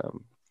with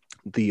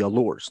the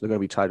allures. They're going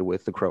to be tied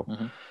with the Crow.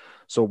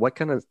 So what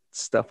kind of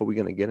stuff are we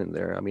going to get in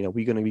there? I mean, are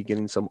we going to be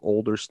getting some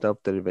older stuff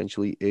that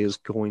eventually is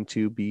going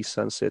to be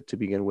sunset to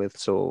begin with?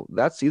 So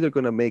that's either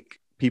going to make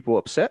people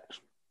upset,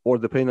 or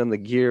depending on the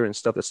gear and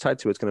stuff that's tied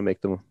to it, it's going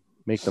to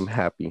make them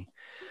happy.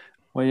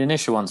 Well, the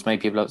initial ones made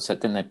people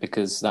upset, didn't they?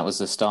 Because that was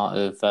the start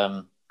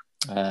of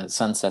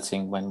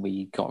sunsetting when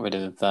we got rid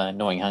of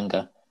Gnawing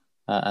Hunger.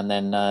 And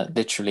then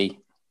literally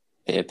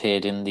it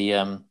appeared in the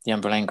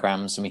Umbral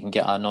Engrams, and we can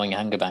get our Gnawing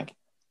Hunger back.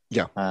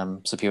 Yeah.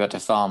 So people had to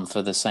farm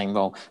for the same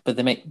role. But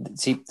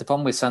the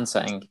problem with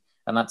sunsetting,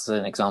 and that's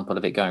an example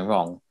of it going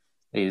wrong,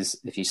 is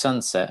if you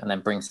sunset and then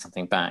bring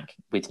something back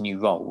with new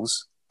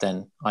roles,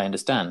 then I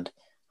understand.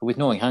 But with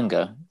Gnawing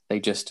Hunger, they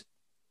just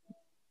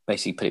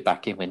basically put it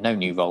back in with no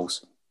new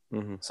roles.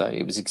 So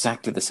it was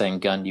exactly the same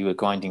gun you were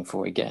grinding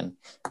for again,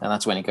 and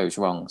that's when it goes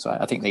wrong. So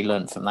I think they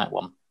learned from that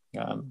one.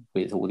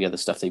 With all the other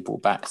stuff they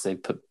brought back, so they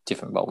put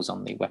different roles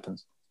on the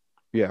weapons.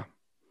 Yeah,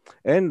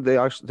 and they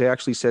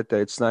actually said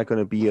that it's not going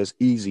to be as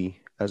easy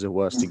as it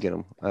was to get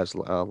them as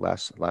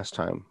last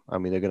time. I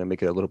mean, they're going to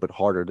make it a little bit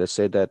harder. They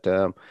said that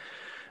that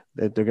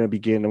they're going to be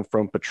getting them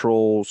from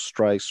Patrol,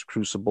 Strikes,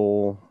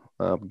 Crucible,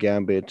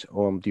 Gambit,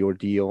 the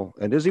Ordeal,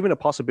 and there's even a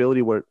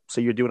possibility where,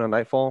 say, you're doing a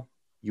Nightfall,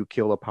 you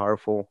kill a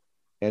powerful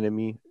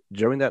enemy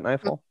during that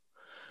Nightfall.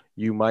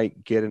 You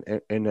might get an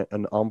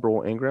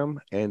Umbral Engram,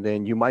 and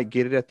then you might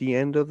get it at the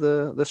end of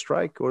the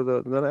strike or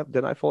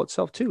the Nightfall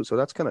itself too. So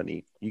that's kind of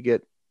neat. You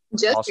get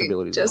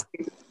possibilities.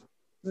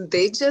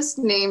 They just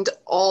named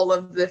all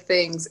of the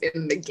things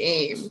in the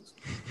game.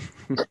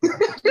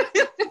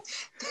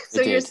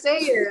 So you're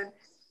saying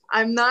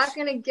I'm not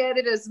going to get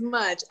it as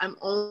much. I'm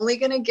only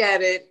going to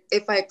get it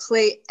if I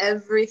play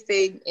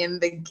everything in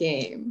the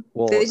game.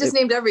 Well, they just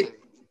named everything.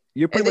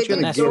 You're pretty much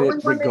going to get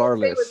it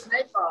regardless.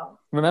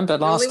 Remember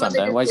last time,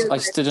 though, I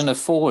stood in a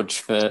forge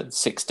for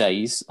 6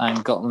 days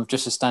and got them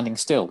just as standing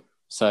still.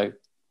 So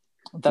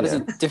that is a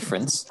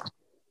difference.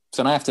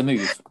 So now I have to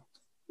move.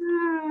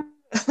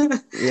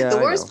 The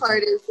worst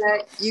part is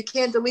that you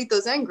can't delete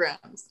those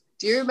engrams.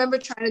 Do you remember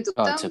trying to delete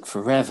them? It took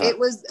forever. It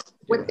was,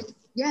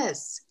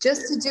 yes,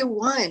 just to do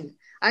one.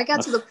 I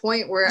got to the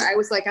point where I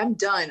was like, I'm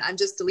done. I'm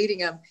just deleting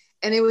them.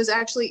 And it was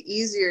actually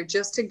easier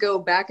just to go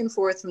back and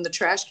forth from the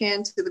trash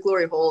can to the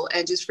glory hole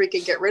and just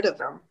freaking get rid of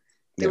them.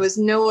 There was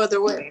no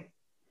other way.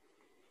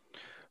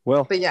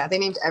 Well, but yeah, they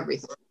named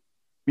everything.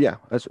 Yeah,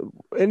 as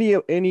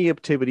any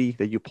activity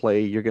that you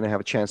play, you're going to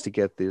have a chance to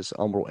get these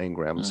Umbral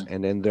Engrams,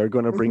 and then they're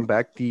going to bring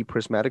back the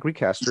Prismatic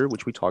Recaster,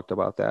 which we talked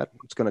about. That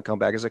it's going to come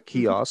back as a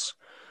kiosk,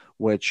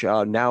 which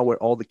now where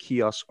all the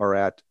kiosks are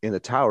at in the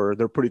tower,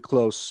 they're pretty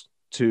close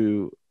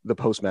to the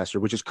Postmaster,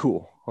 which is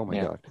cool. Oh my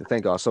god,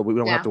 thank God! So we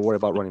don't have to worry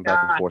about running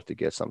back and forth to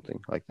get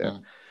something like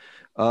that.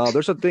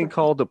 There's a thing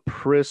called the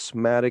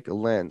Prismatic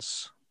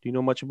Lens. Do you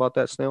know much about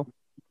that, Snail?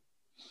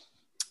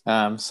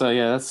 So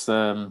yeah, that's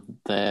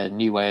the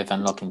new way of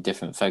unlocking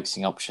different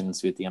focusing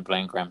options with the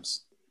Umbral Engrams.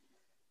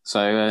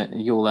 So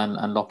you'll then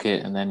unlock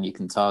it, and then you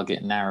can target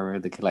and narrow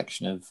the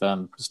collection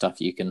of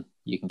stuff you can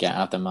get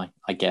out of them.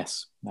 I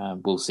guess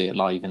we'll see it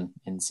live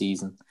in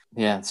season.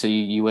 Yeah, so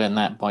you earn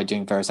that by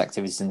doing various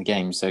activities in the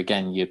game. So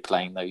again, you're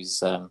playing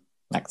those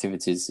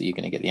activities that you're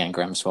going to get the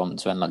engrams from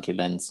to unlock your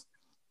lens.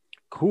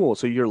 Cool.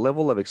 So your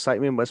level of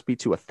excitement must be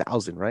to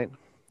 1,000, right?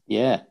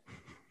 Yeah.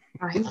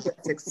 I'm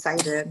just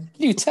excited.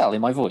 Can you tell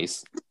in my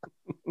voice?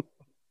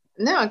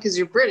 No, because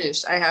you're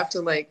British. I have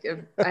to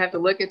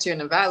look at you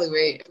and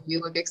evaluate if you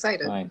look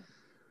excited. Right.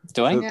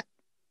 Do I? Yeah.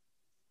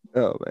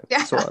 Oh man.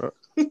 Yeah. So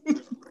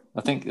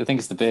I think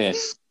it's the beer.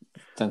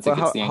 Don't think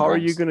But it's the how are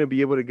you engrams. going to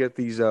be able to get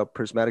these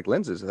prismatic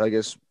lenses? I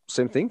guess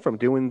same thing from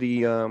doing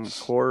the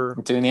core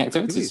Doing the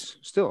activities.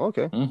 Still,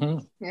 okay. Hmm.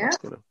 Yeah,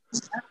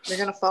 they're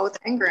gonna fall with the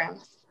engram.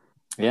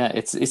 Yeah,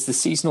 it's the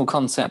seasonal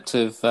concept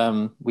of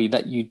we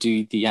let you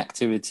do the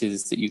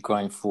activities that you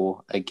grind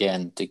for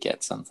again to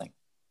get something.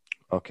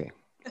 Okay.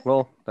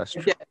 Well, that's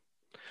true.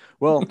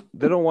 Well,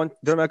 they're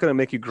not going to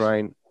make you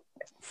grind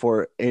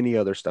for any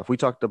other stuff. We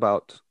talked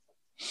about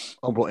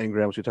Umbral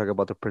engrams. We talked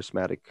about the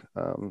prismatic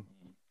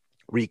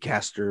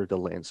recaster, the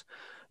lens.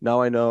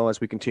 Now I know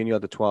as we continue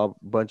at the 12,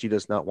 Bungie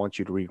does not want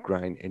you to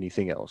regrind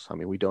anything else. I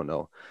mean, we don't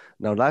know.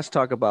 Now let's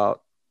talk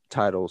about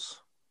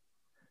titles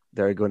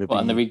that are going to be.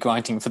 And the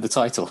regrinding for the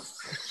title.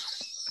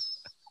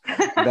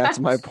 That's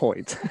my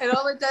point. And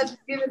all it does is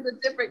give it a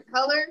different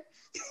color.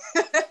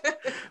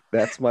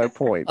 That's my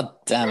point. Oh,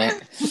 damn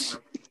it.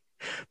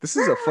 This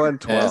is a fun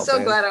 12. I'm so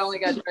man. glad I only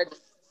got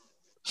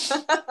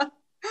Dredgen.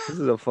 This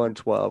is a fun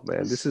 12,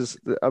 man. This is,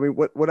 I mean,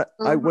 when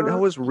I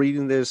was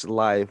reading this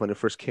live when it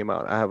first came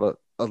out, I have a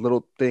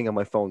little thing on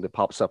my phone that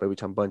pops up every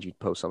time Bungie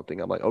posts something.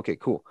 I'm like, okay,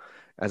 cool.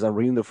 As I'm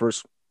reading the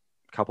first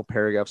couple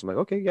paragraphs, I'm like,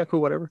 okay, yeah,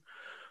 cool, whatever.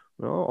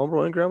 No,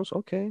 Umbral engrams,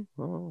 okay.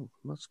 Oh,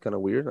 that's kind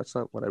of weird. That's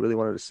not what I really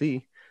wanted to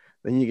see.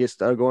 Then you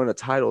start going to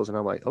titles, and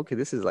I'm like, okay,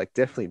 this is like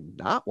definitely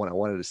not what I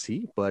wanted to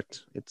see, but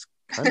it's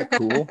kind of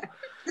cool.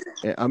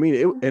 And, I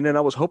mean, and then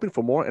I was hoping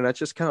for more, and I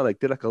just kind of like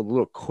did like a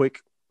little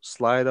quick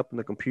slide up in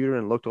the computer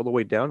and looked all the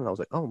way down, and I was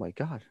like, oh my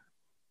god,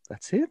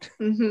 that's it.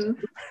 Mm-hmm.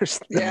 There's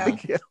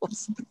nothing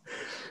else.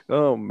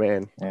 Oh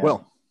man. Yeah.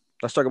 Well,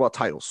 let's talk about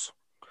titles.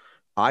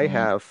 I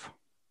have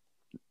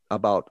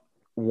about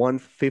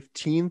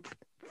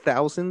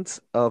 1/15,000th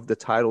of the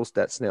titles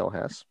that Snail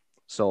has.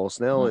 So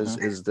Snail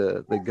is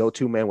the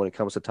go-to man when it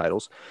comes to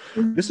titles.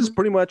 This is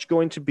pretty much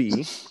going to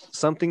be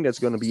something that's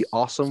going to be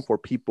awesome for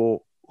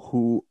people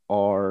who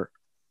are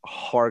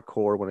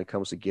hardcore when it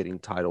comes to getting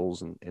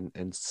titles and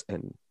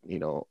you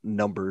know,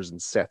 numbers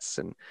and sets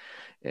and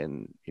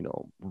you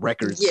know,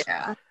 records.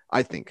 Yeah.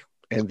 I think.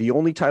 And the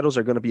only titles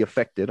that are going to be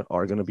affected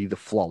are going to be the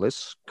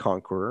Flawless,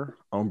 Conqueror,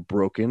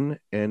 Unbroken,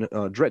 and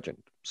Dredgen.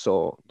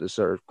 So these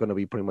are going to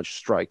be pretty much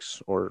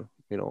strikes or,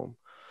 you know,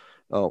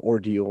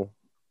 Ordeal,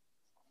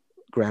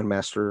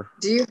 Grandmaster,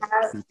 Do you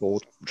have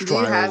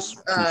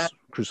Trials,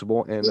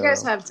 Crucible, and you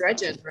guys have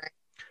Dredgen, right?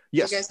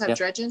 yes, You guys have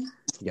Dredgen?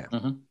 Yeah.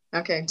 Mm-hmm.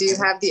 Okay. Do you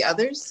have the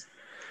others?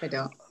 I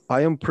don't.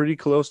 I am pretty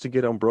close to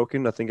get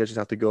Unbroken. I think I just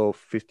have to go I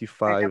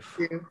 55 have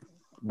to.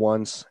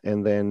 once,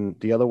 and then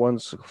the other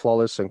ones,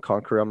 Flawless and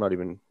Conqueror. I'm not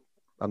even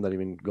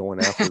going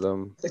after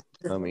them.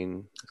 I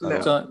mean,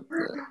 No. So,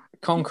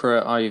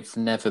 Conqueror, I've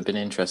never been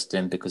interested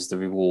in because the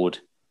reward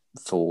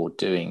for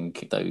doing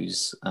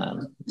those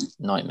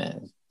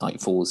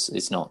Nightfalls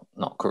is not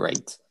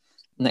great.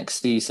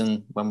 Next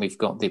season, when we've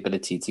got the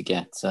ability to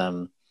get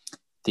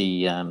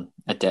the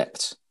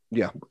Adept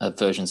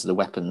versions of the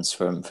weapons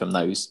from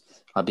those,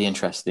 I'd be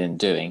interested in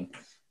doing.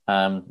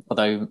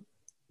 Although,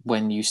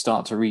 when you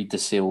start to read the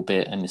seal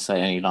bit and you say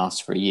it only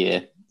lasts for a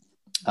year,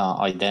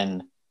 I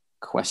then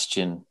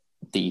question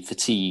the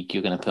fatigue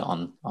you're going to put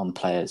on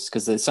players,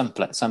 because there's some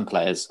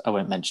players, I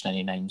won't mention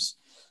any names,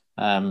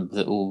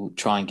 that will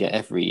try and get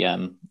every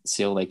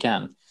seal they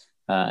can,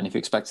 and if you're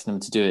expecting them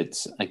to do it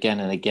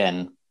again and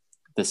again,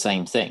 the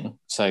same thing.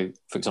 So,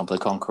 for example, a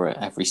Conqueror,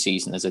 every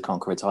season there's a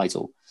Conqueror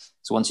title.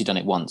 So once you've done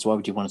it once, why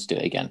would you want to do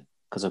it again?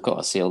 Because I've got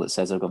a seal that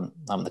says I'm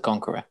the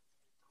Conqueror.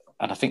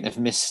 And I think they've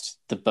missed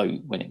the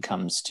boat when it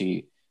comes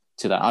to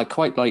that. I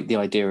quite like the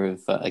idea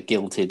of a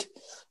gilded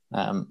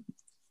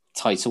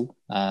title,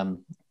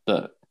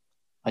 but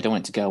I don't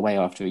want it to go away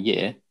after a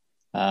year.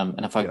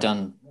 And if I've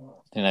done,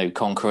 you know,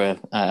 Conqueror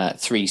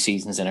 3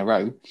 seasons in a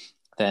row,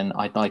 then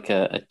I'd like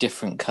a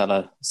different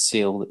color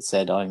seal that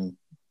said I'm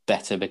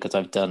better because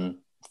I've done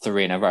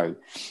 3 in a row,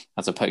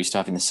 as opposed to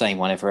having the same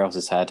one everyone else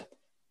has had,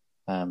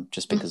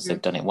 just because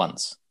they've done it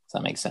once. Does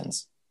that make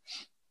sense?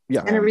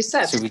 Yeah. And a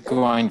reset. So we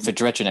grind for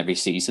Dredgen every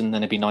season,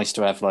 then it'd be nice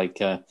to have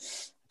like a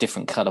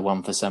different color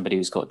one for somebody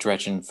who's got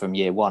Dredgen from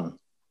year 1,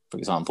 for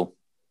example.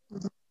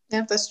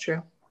 Yeah, that's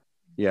true.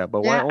 Yeah,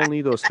 but why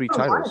only those 3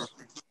 titles?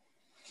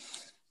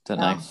 Don't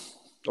know.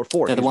 Or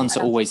 4? They're the ones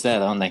that are always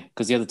there, aren't they?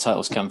 Because the other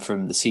titles come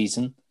from the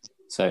season.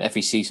 So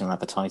every season will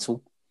have a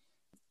title.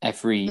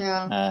 Every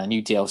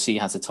new DLC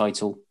has a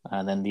title.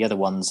 And then the other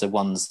ones are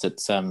ones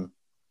that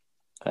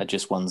are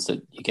just ones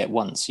that you get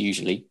once,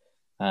 usually.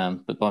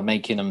 But by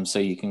making them so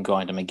you can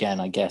grind them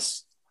again, I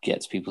guess,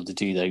 gets people to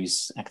do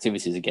those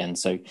activities again.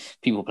 So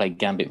people play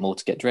Gambit more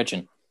to get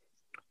Dredgen.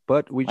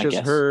 But we just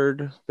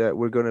heard that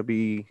we're going to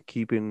be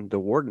keeping the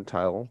Warden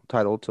title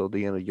till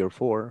the end of year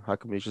 4. How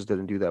come they just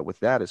didn't do that with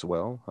that as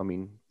well? I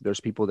mean, there's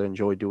people that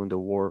enjoy doing the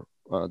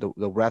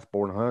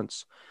Wrathborn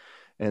hunts,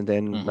 and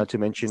then not to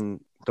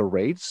mention the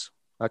raids.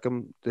 How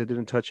come they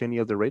didn't touch any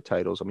of the raid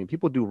titles? I mean,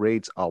 people do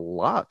raids a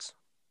lot.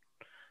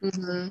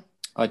 Mm-hmm.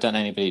 I don't know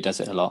anybody who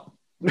does it a lot.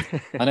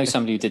 I know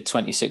somebody who did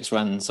 26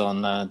 runs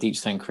on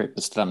Deepstone Crypt,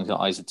 but still haven't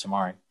got Eyes of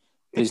Tomorrow.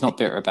 But he's not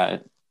bitter about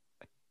it.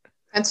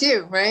 That's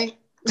you, right?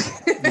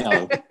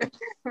 No.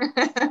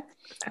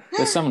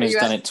 There's someone who's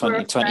done it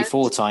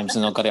 24 times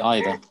and not got it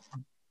either.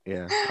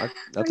 Yeah,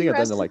 I think I've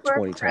done it like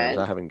 20 times.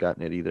 I haven't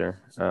gotten it either.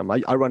 I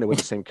run it with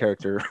the same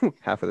character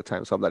half of the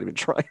time, so I'm not even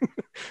trying.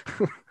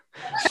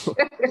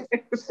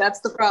 That's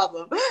the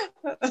problem.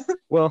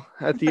 Well,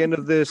 at the end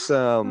of this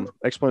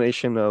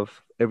explanation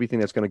of everything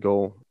that's going to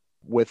go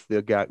with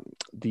the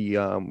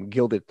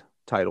gilded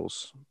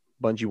titles,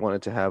 Bungie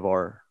wanted to have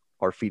our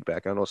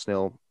feedback. I know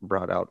Snail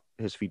brought out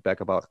his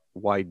feedback about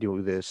why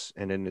do this,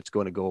 and then it's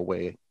going to go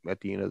away at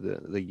the end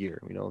of the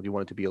year. You know, you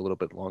want it to be a little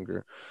bit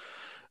longer.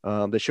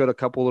 They showed a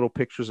couple little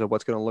pictures of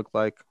what's going to look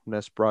like.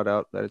 Ness brought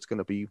out that it's going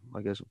to be,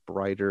 I guess,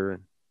 brighter,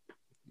 and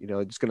you know,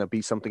 it's going to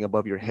be something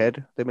above your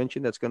head. They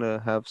mentioned that's going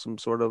to have some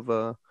sort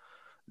of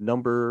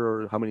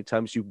number or how many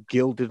times you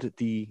gilded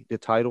the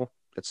title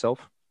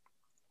itself.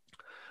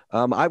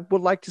 I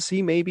would like to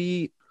see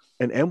maybe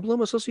an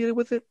emblem associated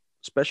with it,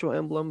 special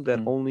emblem that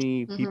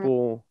only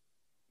people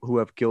who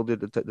have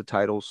gilded the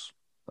titles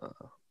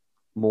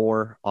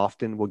more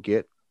often will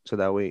get. So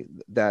that way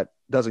that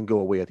doesn't go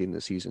away at the end of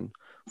the season.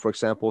 For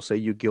example, say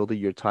you gilded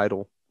your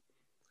title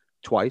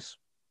twice,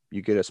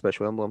 you get a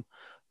special emblem.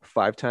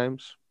 5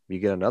 times, you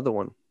get another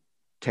one.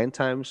 10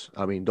 times,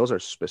 I mean, those are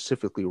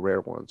specifically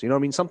rare ones. You know what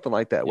I mean? Something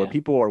like that, where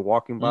people are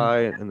walking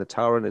by in the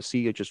tower and they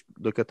see it, just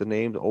look at the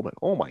name.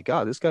 Oh my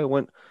God, this guy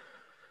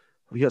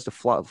he has the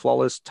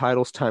flawless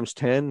titles times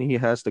 10. He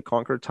has the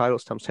conquered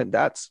titles times 10.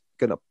 That's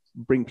going to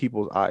bring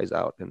people's eyes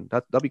out, and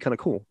that'd be kind of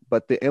cool.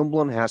 But the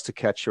emblem has to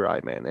catch your eye,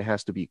 man. It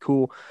has to be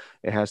cool.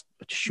 It has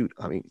to shoot.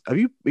 I mean, have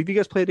you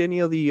guys played any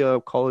of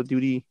the Call of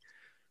Duty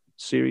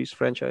series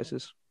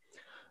franchises?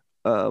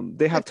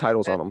 They have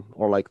titles on them,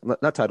 or like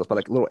not titles, but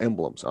like little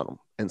emblems on them.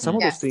 And some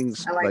of those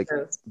things, like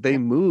they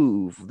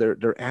move.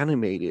 They're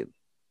animated.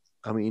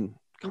 I mean,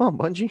 come on,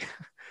 Bungie.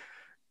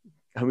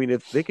 I mean,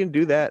 if they can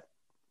do that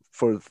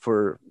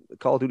for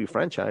Call of Duty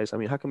franchise, I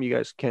mean, how come you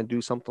guys can't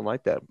do something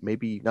like that?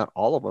 Maybe not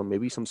all of them,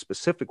 maybe some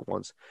specific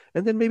ones,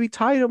 and then maybe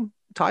tie them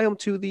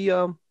to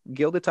the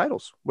gilded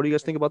titles. What do you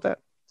guys think about that?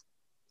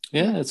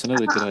 Yeah, that's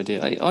another good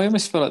idea. I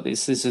almost feel like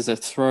this is a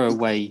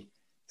throwaway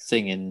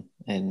thing in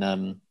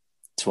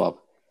TWAB.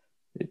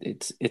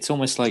 It's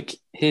almost like,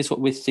 here's what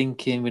we're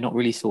thinking. We're not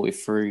really thought it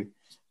through.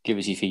 Give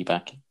us your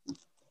feedback,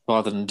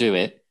 rather than do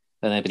it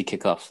and everybody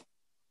kick off.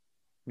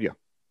 Yeah.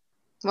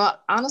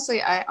 Well,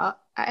 honestly, I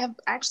have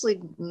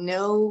actually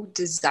no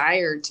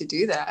desire to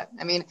do that.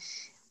 I mean,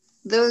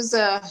 those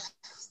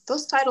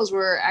titles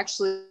were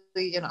actually,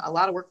 you know, a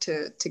lot of work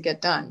to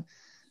get done.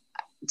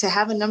 To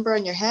have a number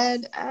on your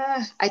head,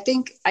 I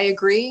think I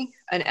agree.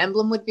 An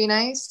emblem would be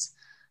nice.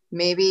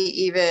 Maybe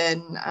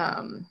even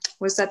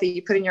what's that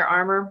you put in your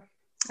armor?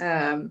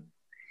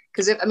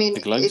 Because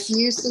if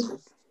you see,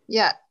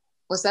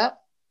 what's that?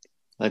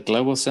 A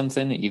glow or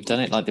something that you've done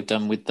it like they've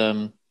done with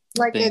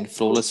like being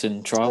flawless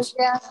in Trials.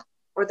 Yeah,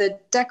 or the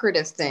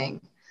decorative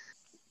thing.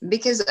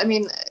 Because I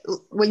mean,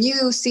 when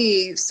you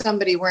see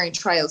somebody wearing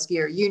Trials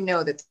gear, you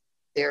know that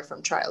they're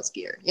from Trials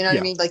gear. You know what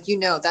I mean? Like, you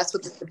know, that's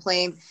what they're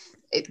playing.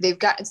 They've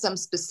gotten some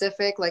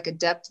specific, like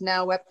adept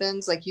now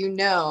weapons. Like, you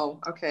know,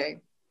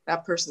 okay,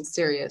 that person's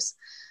serious.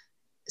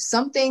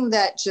 Something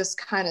that just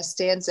kind of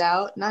stands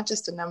out, not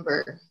just a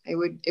number. It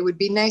would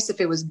be nice if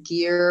it was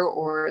gear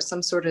or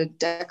some sort of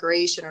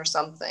decoration or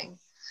something.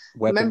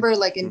 Weapon. Remember,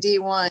 like in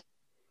D1,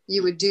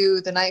 you would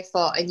do the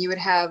Nightfall and you would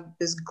have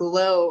this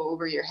glow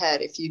over your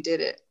head if you did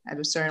it at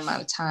a certain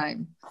amount of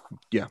time.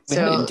 Yeah.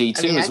 So, in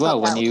D2 as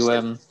well, when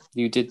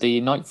you did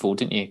the Nightfall,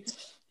 didn't you?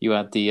 You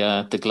had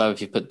the glow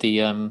if you put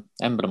the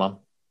emblem on.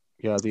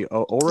 Yeah, the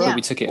aura. Yeah.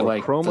 We took it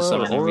away chroma, for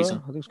some aura,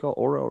 reason. I think it's called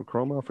aura or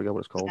chroma. I forget what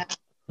it's called.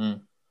 Yeah,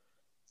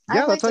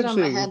 yeah, that's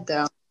actually on my head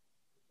though.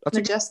 That's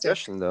a good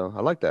suggestion, though.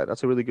 I like that.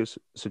 That's a really good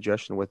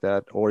suggestion with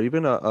that. Or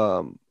even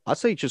I'd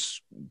say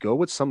just go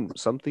with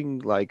something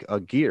like a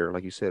gear,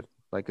 like you said,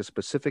 like a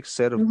specific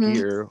set of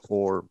gear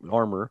or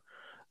armor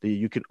that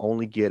you can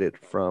only get it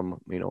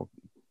from, you know,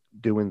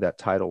 doing that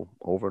title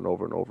over and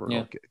over and over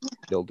and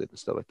build it and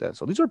stuff like that.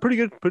 So these are pretty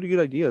good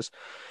ideas.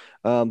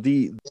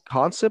 The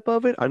concept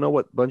of it, I know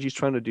what Bungie's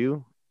trying to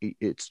do.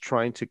 It's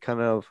trying to kind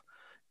of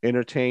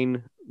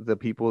entertain the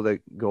people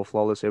that go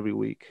flawless every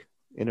week,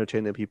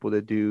 entertain the people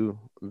that do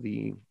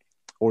the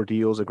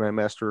ordeals, the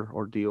Grandmaster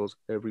ordeals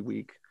every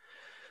week,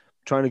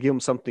 trying to give them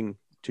something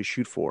to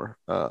shoot for.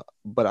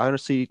 But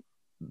honestly,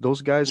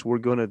 those guys were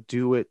going to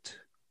do it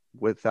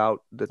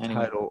without the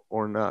title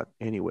or not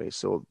anyway.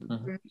 So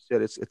you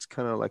said it's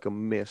kind of like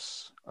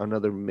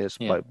another miss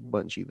by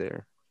Bungie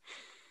there.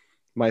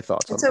 My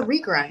thoughts on that. It's a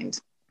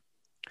regrind.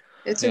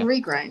 It's a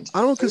regrind.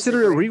 I don't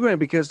consider it a regrind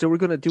because they were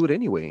going to do it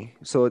anyway.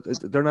 So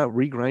they're not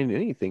regrinding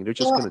anything. They're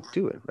just going to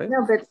do it, right?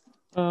 No,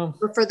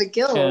 but for the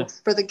guild,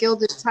 for the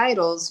gilded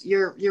titles,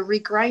 you're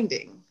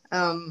regrinding.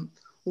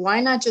 Why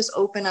not just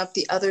open up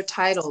the other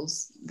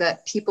titles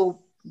that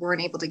people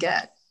weren't able to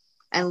get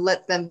and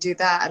let them do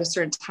that at a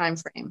certain time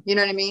frame? You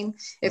know what I mean?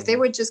 If they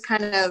would just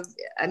kind of,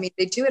 I mean,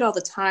 they do it all the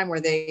time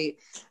where they,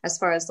 as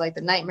far as like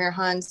the nightmare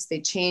hunts,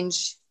 they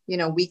change, you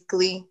know,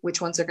 weekly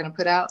which ones they're going to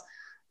put out.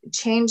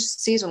 Change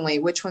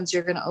seasonally which ones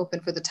you're going to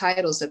open for the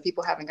titles that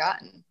people haven't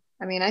gotten.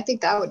 I mean, I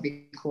think that would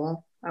be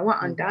cool. I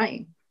want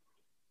Undying.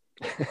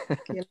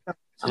 You know,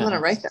 I'm gonna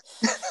write that.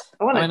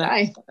 I want to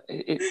die.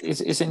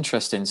 It's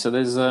interesting. So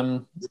there's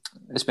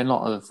been a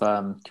lot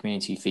of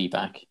community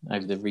feedback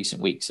over the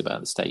recent weeks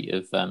about the state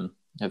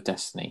of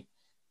Destiny,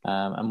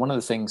 and one of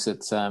the things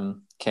that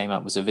came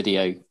up was a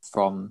video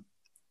from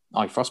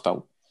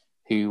iFrostbolt,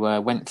 who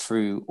went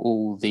through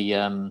all the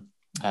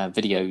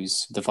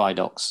videos, the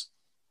Vidocs,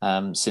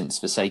 since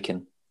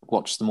Forsaken,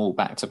 watched them all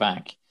back to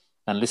back,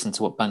 and listened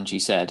to what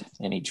Bungie said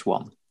in each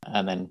one,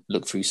 and then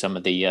look through some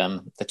of the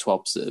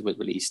TWABs that were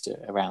released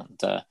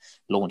around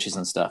launches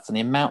and stuff. And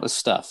the amount of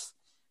stuff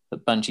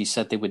that Bungie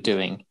said they were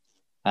doing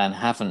and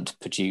haven't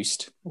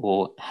produced,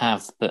 or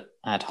have but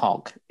ad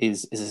hoc,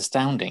 is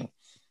astounding.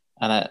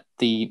 And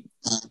the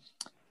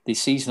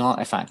season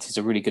artifact is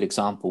a really good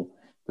example,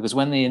 because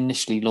when they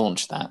initially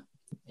launched that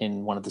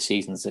in one of the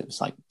seasons, it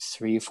was like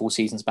 3 or 4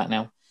 seasons back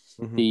now,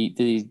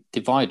 the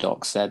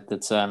Vidoc said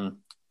that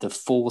the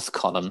 4th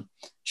column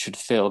should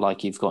feel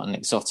like you've got an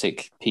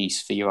exotic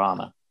piece for your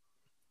armor.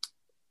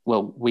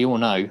 Well, we all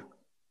know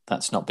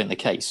that's not been the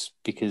case,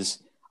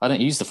 because I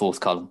don't use the 4th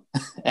column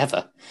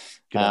ever.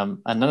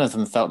 And none of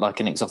them felt like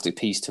an exotic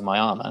piece to my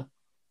armor.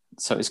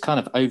 So it's kind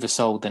of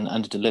oversold and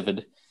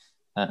underdelivered.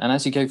 And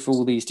as you go through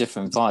all these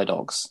different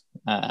Vidocs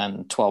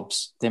and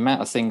TWABs, the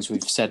amount of things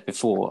we've said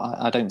before,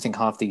 I don't think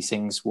half these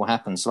things will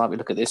happen. So like we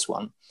look at this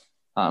one,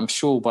 I'm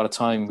sure by the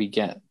time we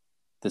get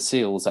the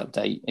Seals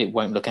update, it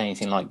won't look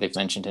anything like they've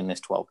mentioned in this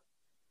 12.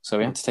 So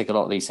we have to take a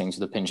lot of these things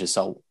with a pinch of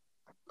salt,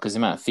 because the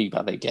amount of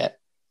feedback they get,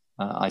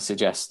 I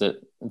suggest that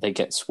they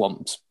get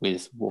swamped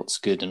with what's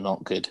good and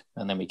not good,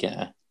 and then we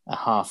get a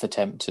half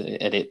attempt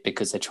at it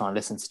because they try and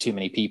listen to too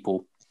many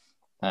people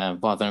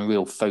rather than a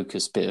real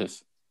focused bit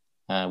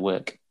of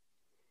work.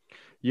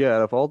 Yeah,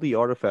 out of all the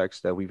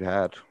artifacts that we've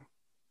had,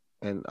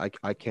 and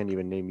I can't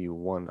even name you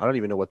one. I don't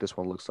even know what this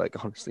one looks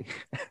like, honestly.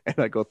 And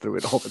I go through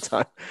it all the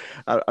time.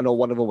 I know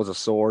one of them was a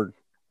sword,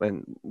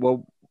 and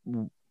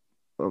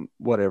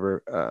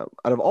whatever.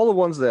 Out of all the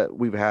ones that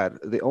we've had,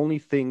 the only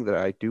thing that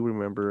I do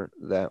remember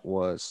that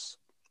was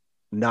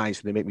nice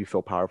and they make me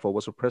feel powerful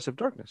was Oppressive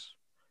Darkness.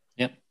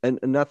 Yeah, and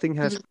nothing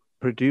has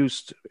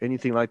produced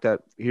anything like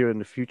that here in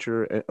the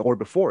future or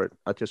before it.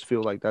 I just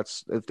feel like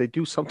that's, if they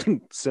do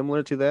something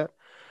similar to that.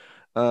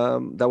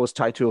 That was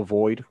tied to a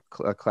void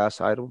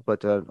class item,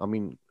 but I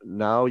mean,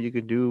 now you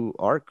can do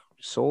arc,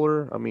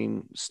 solar. I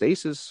mean,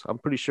 stasis. I'm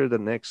pretty sure the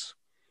next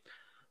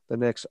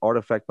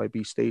artifact might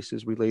be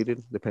stasis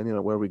related, depending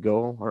on where we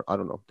go, or I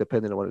don't know,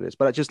 depending on what it is.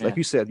 But I just, like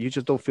you said, you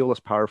just don't feel as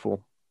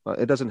powerful.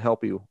 It doesn't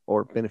help you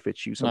or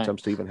benefit you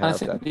sometimes to even have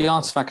that. I think the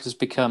artifact has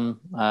become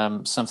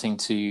something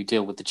to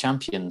deal with the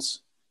champions,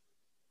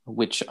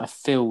 which I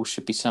feel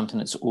should be something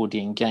that's already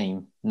in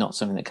game, not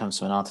something that comes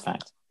from an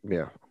artifact.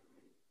 Yeah.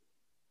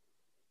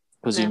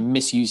 Because you're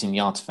misusing the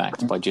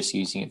artifact by just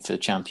using it for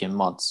champion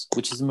mods,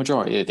 which is the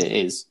majority of it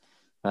is.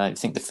 I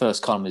think the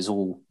first column is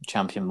all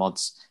champion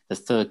mods. The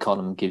third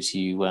column gives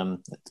you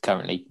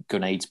currently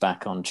grenades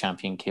back on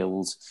champion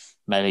kills,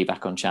 melee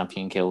back on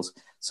champion kills.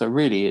 So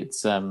really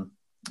it's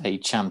a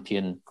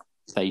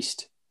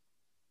champion-based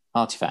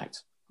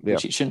artifact,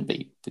 which it shouldn't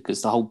be,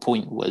 because the whole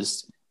point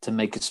was to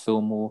make us feel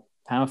more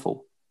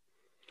powerful.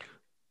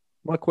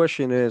 My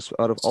question is,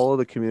 out of all of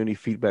the community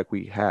feedback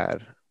we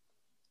had,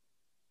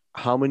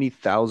 how many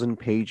 1,000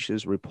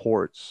 pages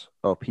reports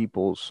of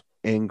people's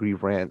angry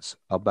rants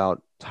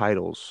about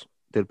titles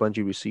did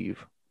Bungie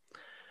receive?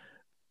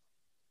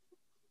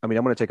 I mean,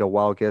 I'm going to take a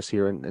wild guess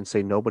here and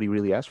say nobody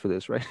really asked for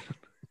this, right?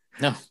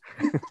 No.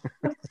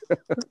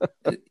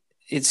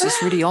 It's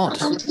just really odd,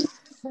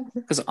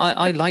 because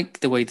I like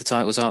the way the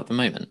titles are at the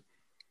moment.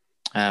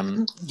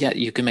 Yeah,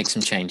 you can make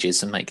some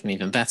changes and make them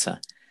even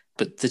better,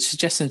 but the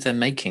suggestions they're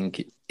making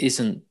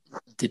isn't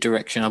the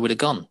direction I would have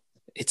gone.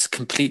 It's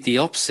completely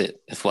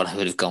opposite of what I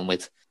would have gone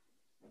with.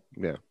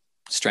 Yeah.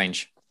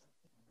 Strange.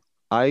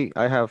 I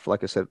have,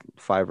 like I said,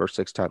 5 or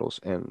 6 titles,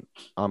 and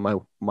on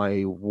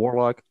my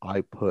Warlock,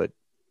 I put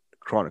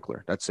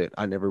Chronicler. That's it.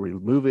 I never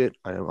remove it.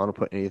 I don't want to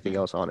put anything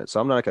else on it. So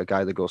I'm not like a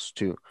guy that goes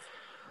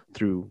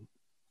through,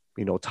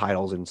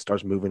 titles and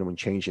starts moving them and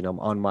changing them.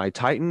 On my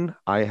Titan,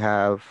 I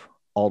have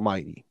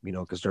Almighty,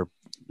 because they're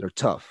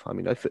tough. I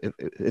mean,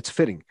 it's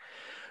fitting.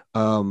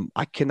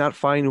 I cannot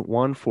find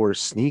one for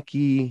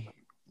sneaky,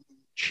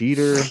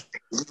 cheater,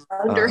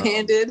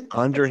 underhanded.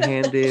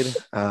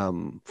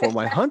 For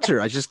my hunter,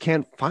 I just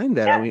can't find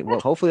that. I mean, well,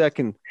 hopefully I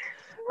can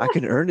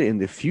earn it in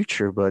the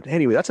future, but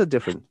anyway, that's a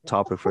different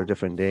topic for a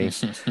different day.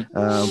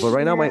 But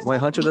right now my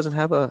hunter doesn't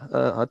have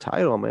a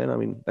title, man. I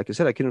mean, like I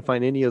said, I couldn't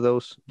find any of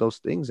those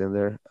things in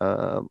there.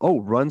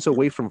 Runs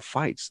away from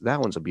fights,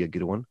 that one's would be a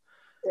good one.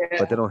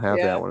 But they don't have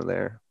that one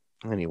there.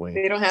 Anyway,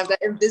 they don't have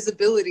that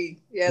invisibility.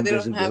 They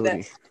don't have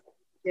that.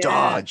 Yeah.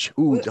 Dodge.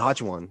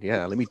 Dodge one.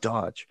 Yeah, let me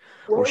dodge.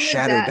 Or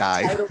shatter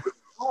die.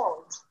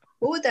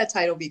 What would that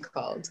title be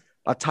called?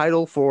 A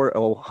title for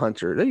a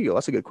hunter. There you go.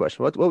 That's a good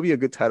question. What would be a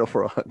good title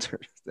for a hunter?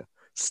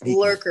 Sneaky.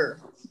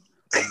 Lurker.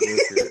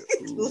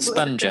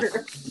 Sponger.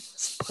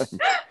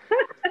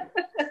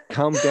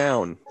 Come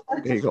down.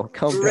 There you go.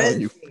 Come down,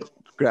 you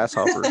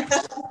grasshopper.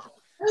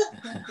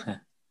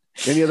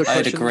 Any other questions? I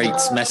had a great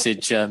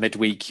message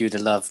midweek you'd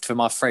have loved from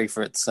our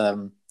favourite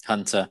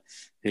Hunter,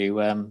 who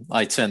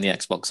I turned the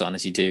Xbox on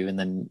as you do, and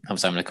then I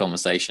was having a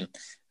conversation,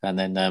 and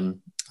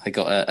then I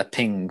got a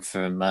ping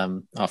from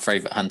our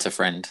favourite Hunter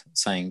friend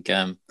saying,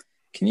 "Can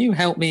you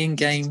help me in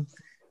game?"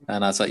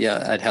 And I was like,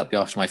 "Yeah, I'd help you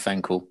after my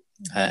phone call."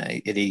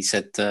 And he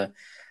said,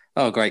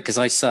 "Oh, great, because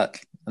I suck."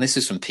 And this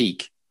is from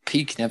Peak.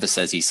 Peak never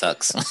says he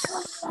sucks.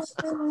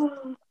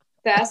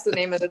 That's the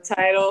name of the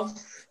title.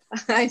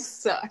 I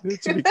suck.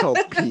 It should be called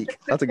Peak.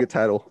 That's a good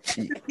title.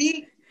 Peak.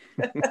 Peak.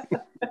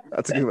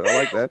 That's a good one. I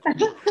like that.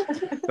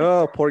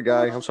 Oh, poor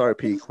guy. I'm sorry,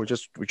 Peak. We're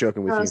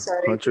joking with you.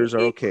 Sorry, Hunters are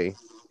Peak. okay.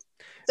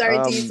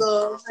 Sorry,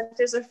 Diesel.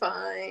 Hunters are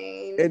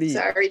fine.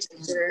 Sorry,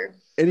 Ginger.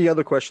 Any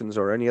other questions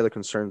or any other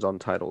concerns on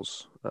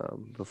titles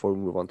before we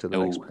move on to the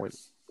next point?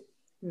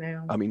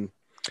 No. I mean,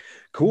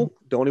 cool.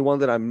 The only one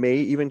that I may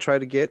even try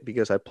to get,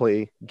 because I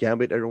play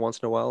Gambit every once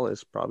in a while,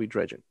 is probably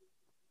Dredgen.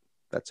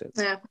 That's it.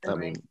 Yeah, I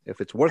mean,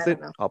 if it's worth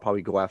it, know. I'll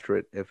probably go after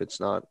it. If it's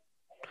not,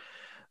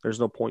 there's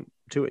no point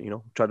to it.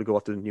 Try to go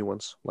after the new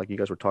ones like you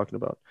guys were talking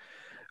about.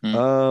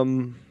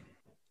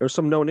 There's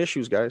some known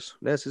issues, guys.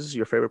 Ness, this is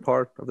your favorite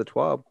part of the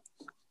TWAB.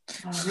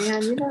 Oh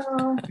man,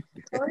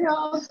 for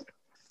real.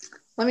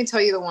 Let me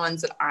tell you the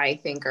ones that I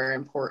think are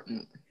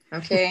important.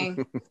 Okay,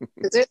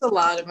 because there's a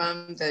lot of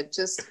them that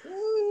just.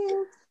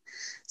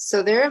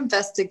 So they're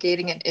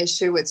investigating an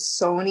issue with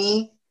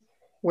Sony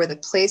where the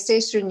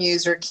PlayStation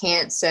user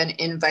can't send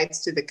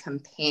invites to the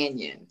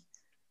companion.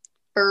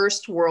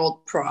 First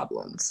world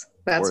problems.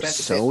 That's or what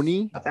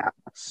Sony.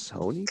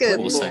 Sony. Good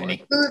Lord.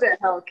 Sony. Who the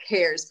hell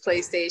cares?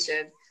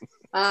 PlayStation.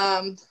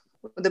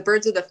 The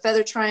Birds of the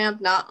Feather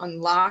Triumph not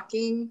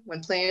unlocking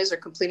when players are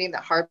completing the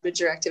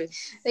Harbinger activity.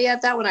 Yeah,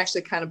 that one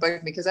actually kind of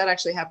bugged me because that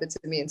actually happened to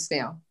me in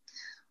Snail.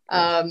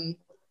 The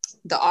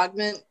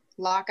Augment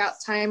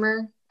lockout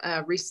timer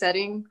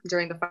resetting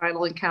during the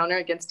final encounter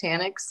against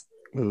Taniks.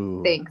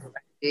 Ooh. Thanks,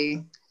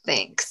 Becky.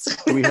 Thanks.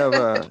 Do we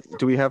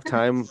have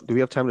time? Do we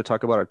have time to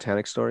talk about our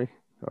Tanic story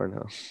or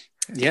no?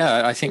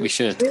 Yeah, I think we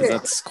should, because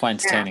that's quite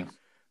entertaining.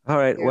 All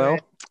right. You're Well,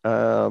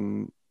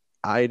 right.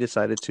 I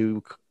decided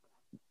to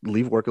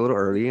leave work a little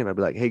early, and I'd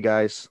be like, "Hey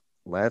guys,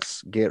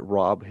 let's get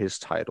Rob his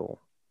title."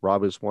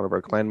 Rob is one of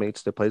our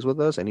clanmates that plays with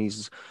us, and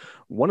he's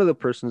one of the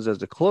persons that's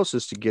the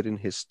closest to getting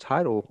his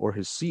title or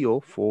his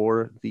seal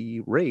for the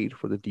raid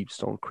for the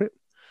Deepstone Crypt.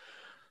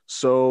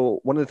 So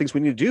one of the things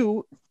we need to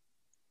do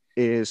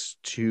is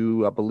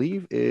to, I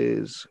believe,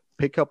 is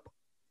pick up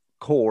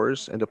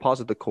cores and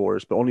deposit the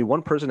cores, but only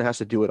one person has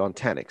to do it on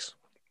Taniks.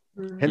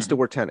 Hence the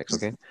word Taniks.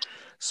 Okay,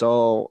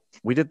 so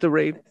we did the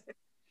raid.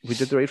 We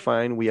did the raid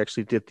fine. We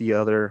actually did the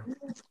other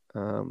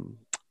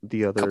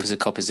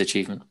Copies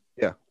achievement.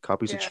 Yeah,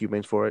 copies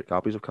achievements for it.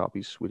 Copies of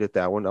copies. We did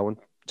that one. That one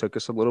took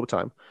us a little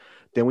time.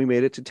 Then we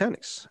made it to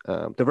Taniks.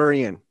 The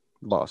very end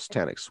boss,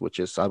 Taniks, which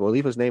is, I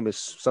believe his name is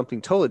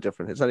something totally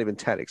different. It's not even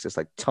Taniks. It's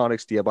like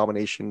Tonix, the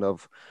abomination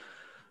of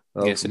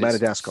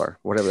Madagascar,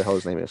 whatever the hell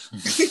his name is.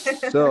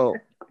 So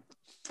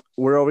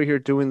we're over here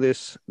doing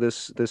this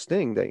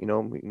thing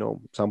that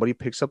somebody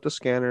picks up the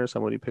scanner,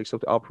 somebody picks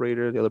up the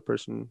operator, the other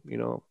person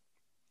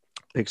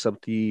picks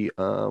up the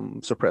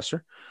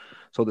suppressor.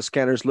 So the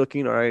scanner's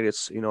looking, all right,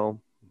 it's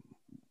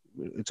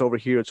it's over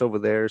here, it's over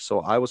there. So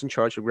I was in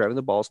charge of grabbing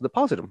the balls and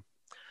deposit them.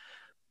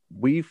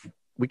 We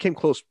came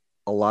close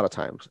a lot of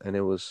times, and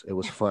it was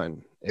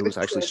fun. It was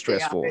actually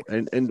stressful.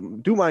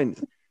 And do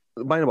mind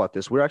about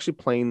this. We're actually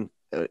playing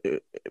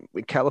in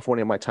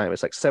California. My time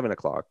it's like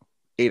 7:00,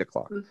 8:00.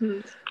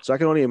 Mm-hmm. So I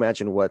can only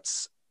imagine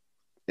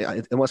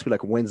it must be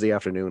like Wednesday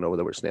afternoon over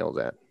there where Snail's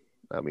at.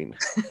 I mean,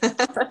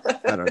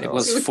 I don't know. It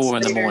was 4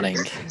 a.m,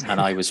 and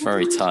I was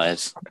very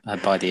tired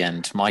by the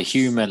end. My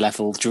humor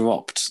level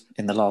dropped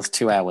in the last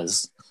 2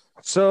 hours.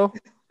 So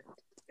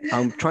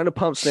I'm trying to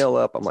pump Snail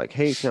up. I'm like,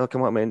 hey, Snail,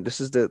 come on, man. This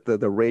is the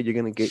raid. You're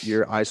going to get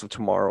your Eyes of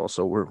Tomorrow.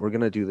 So we're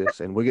going to do this.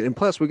 And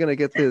plus we're going to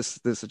get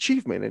this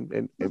achievement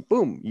and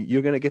boom,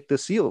 you're going to get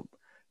this seal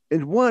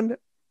in one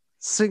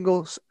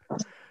single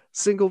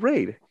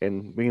raid.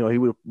 And,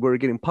 we're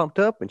getting pumped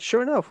up. And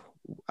sure enough,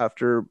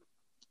 after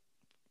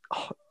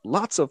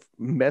lots of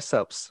mess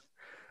ups,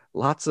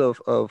 lots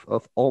of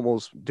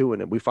almost doing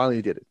it, we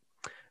finally did it.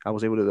 I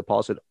was able to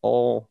deposit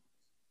all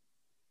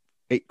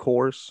 8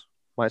 cores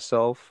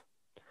myself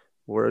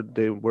where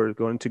they were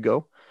going to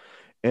go,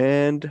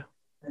 and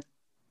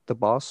the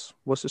boss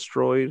was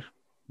destroyed.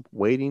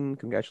 Waiting.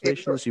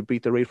 Congratulations, you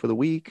beat the raid for the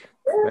week.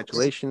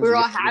 Congratulations, We're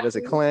all you get as a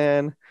happy.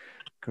 clan.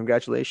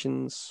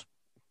 Congratulations.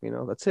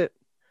 That's it.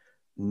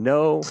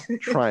 No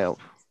triumph.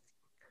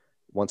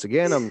 Once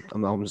again,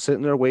 I'm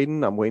sitting there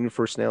waiting. I'm waiting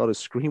for Snail to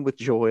scream with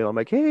joy. I'm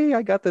like, hey,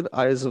 I got the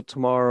Eyes of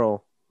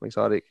Tomorrow,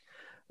 exotic.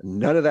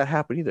 None of that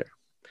happened either.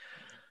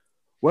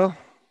 Well,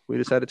 we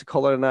decided to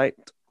call it a night,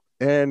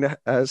 and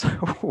as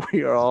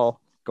we are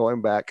all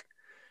going back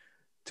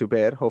to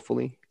bed,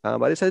 hopefully, I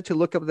decided to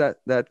look up that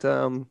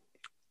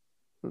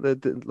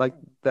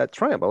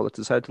triumph. I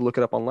decided to look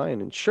it up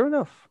online, and sure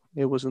enough,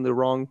 it was in the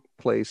wrong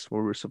place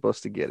where we were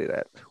supposed to get it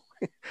at.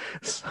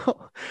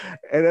 So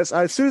And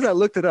as soon as I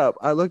looked it up,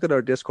 I looked at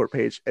our Discord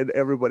page, and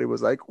everybody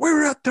was like, "We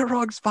were at the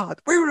wrong spot.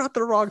 We were at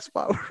the wrong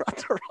spot. We were at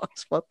the wrong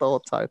spot the whole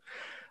time."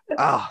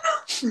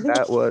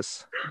 That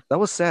was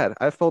sad.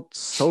 I felt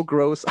so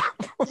gross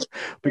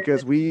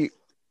because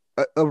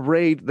a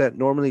raid that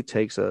normally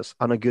takes us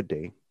on a good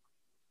day,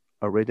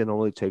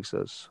 takes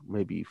us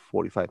maybe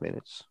 45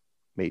 minutes,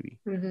 maybe.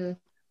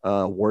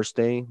 Worst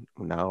day,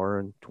 an hour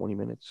and 20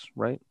 minutes,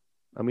 right?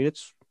 I mean,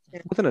 it's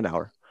within an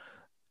hour.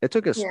 It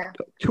took us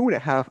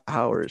 2.5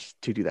 hours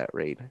to do that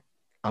raid.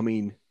 I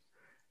mean,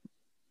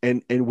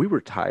 and we were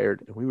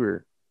tired,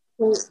 and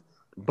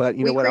but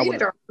you know what?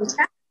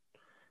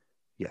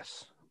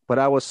 Yes, but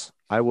I was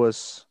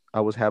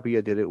happy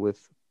I did it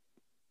with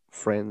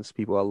friends,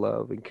 people I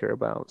love and care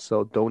about.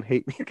 So don't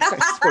hate me,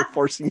 guys, for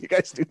forcing you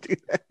guys to do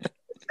that.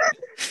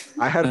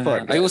 I had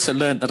fun. I also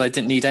learned that I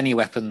didn't need any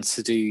weapons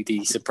to do the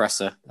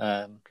suppressor,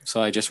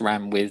 so I just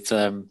ran with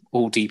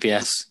all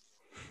DPS.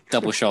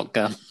 Double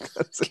shotgun.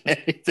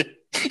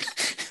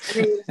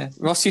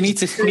 Ross, you need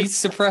to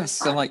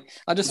suppress. I'm like,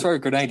 I just throw a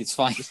grenade. It's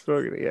fine. Just throw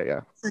a grenade,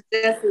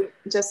 yeah.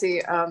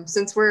 Jesse,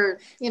 since we're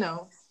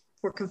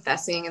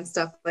confessing and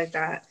stuff like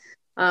that,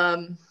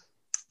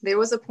 there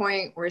was a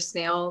point where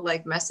Snail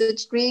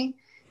messaged me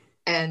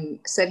and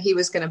said he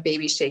was going to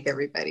baby shake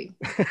everybody.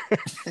 I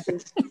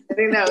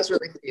think that was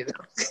really for you,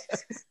 though.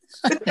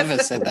 I never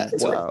said that.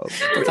 Wow.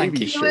 Thank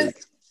you.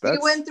 He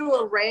went through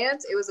a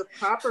rant. It was a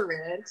proper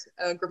rant,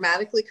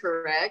 grammatically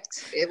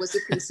correct. It was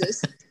a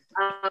consistent,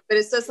 but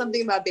it says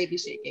something about baby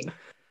shaking.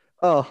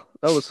 Oh,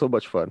 that was so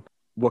much fun.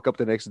 Woke up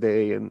the next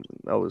day and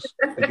I was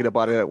thinking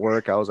about it at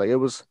work. I was like, it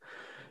was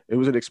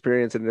an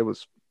experience and it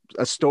was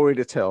a story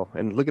to tell.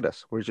 And look at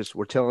us,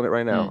 we're telling it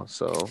right now.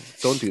 So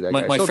don't do that.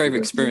 My favorite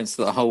experience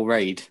of the whole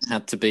raid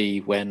had to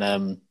be when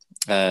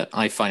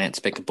I financed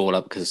to pick a ball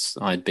up because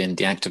I'd been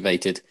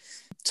deactivated.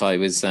 So I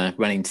was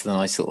running to the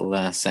nice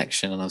little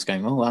section, and I was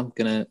going, "Oh, I'm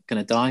gonna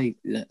die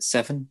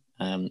 7,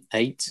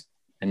 8,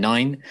 and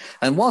 9."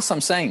 And whilst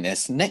I'm saying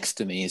this, next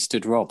to me is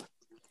stood Rob.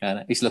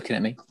 He's looking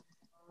at me,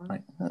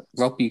 like,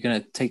 "Rob, are you gonna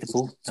take the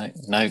ball?"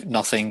 No,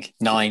 nothing.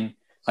 9.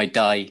 I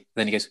die.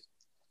 Then he goes,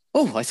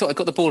 "Oh, I thought I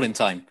got the ball in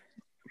time."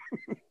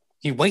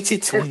 You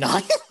waited till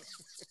 9.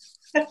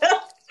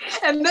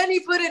 And then he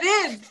put it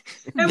in,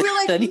 and we're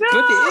like, then he no!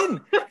 put it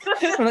in.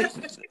 We're like,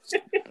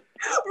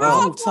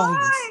 Rob,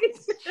 why?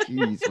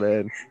 Jeez,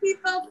 man. He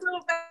felt so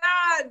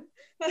bad.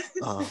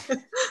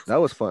 That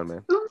was fun,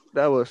 man.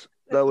 That was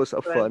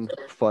a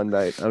fun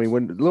night. I mean,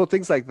 when little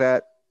things like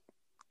that.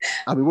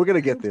 I mean, we're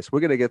gonna get this.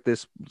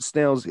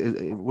 Snail's.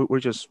 We're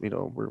just,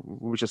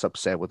 we're just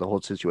upset with the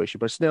whole situation.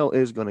 But Snail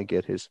is gonna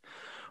get his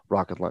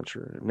rocket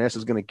launcher. Ness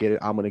is gonna get it.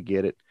 I'm gonna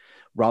get it.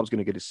 Rob's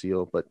gonna get his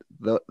seal. But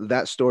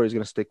that story is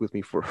gonna stick with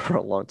me for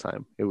a long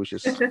time. It was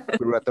just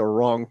we were at the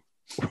wrong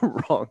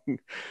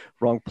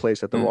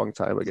place at the wrong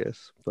time, I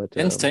guess. But the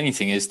entertaining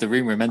thing is the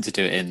room we were meant to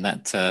do it in,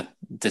 that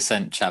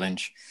descent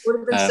challenge would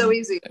have been so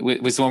easy.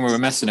 Was the one we were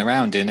messing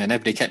around in, and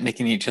everybody kept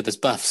nicking each other's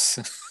buffs.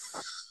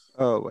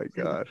 Oh my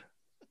god.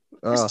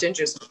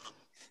 Gingers.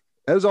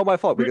 It was all my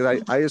fault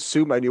because I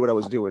assumed I knew what I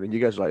was doing, and you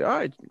guys were like, "All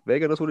right,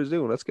 Vega knows what he's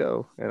doing. Let's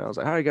go." And I was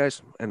like, "All right,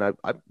 guys," and I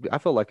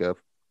felt like a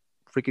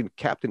freaking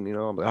captain,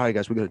 I'm like, "All right,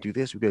 guys, we're gonna do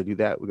this, we're gonna do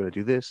that, we're gonna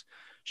do this."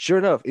 Sure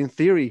enough, in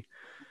theory,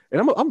 and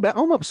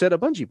I'm upset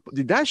at Bungie.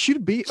 That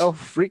should be a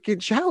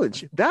freaking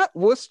challenge. That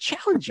was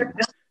challenging.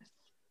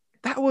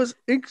 That was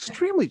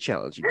extremely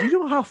challenging. Do you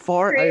know how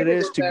far it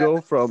is to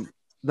go from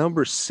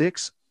number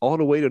 6 all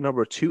the way to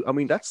number 2? I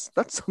mean, that's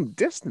some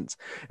distance.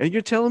 And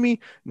you're telling me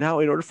now,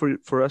 in order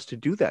for us to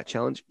do that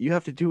challenge, you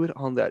have to do it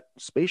on that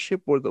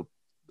spaceship where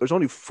there's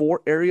only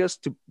 4 areas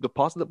to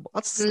deposit.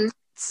 That's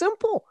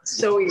simple.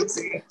 So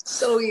easy.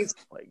 So easy.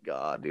 Oh my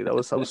God, dude, I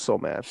was so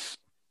mad.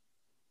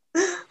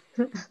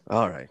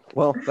 All right.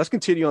 Well, let's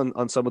continue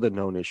on some of the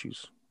known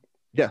issues.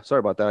 Yeah, sorry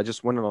about that. I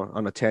just went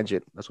on a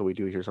tangent. That's what we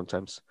do here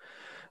sometimes.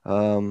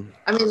 I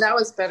mean, that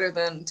was better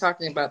than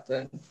talking about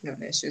the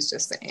known issues,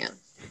 just saying.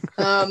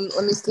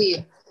 Let me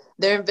see.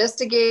 They're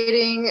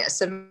investigating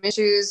some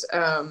issues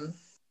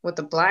with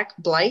the black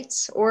blight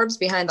orbs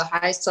behind the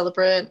high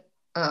celebrant.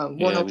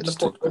 Won't open the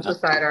portal for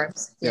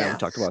sidearms. Yeah, we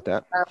talked about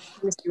that.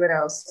 Let me see what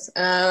else.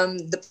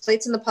 The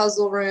plates in the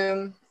puzzle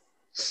room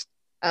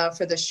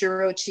for the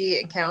Shirochi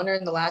encounter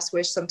in the Last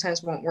Wish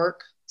sometimes won't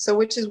work. So,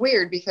 which is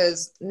weird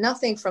because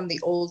nothing from the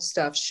old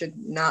stuff should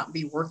not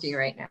be working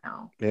right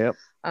now. Yep,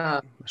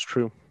 that's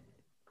true.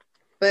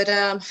 But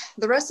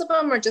the rest of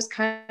them are just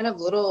kind of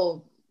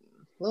little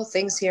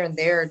things here and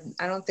there.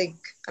 I don't think,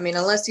 I mean,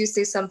 unless you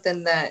see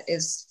something that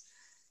is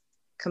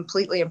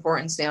completely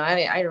important now,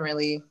 I don't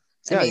really.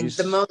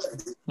 The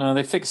most. No,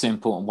 they fixed the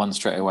important one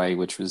straight away,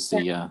 which was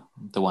the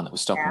one that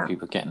was stopping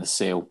people getting the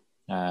seal.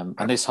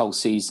 And this whole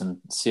season,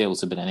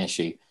 seals have been an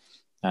issue.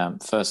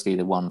 Firstly,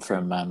 the one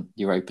from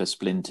Europa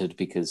splintered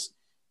because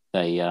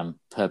they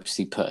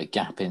purposely put a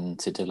gap in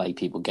to delay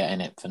people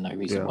getting it for no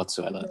reason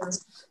whatsoever.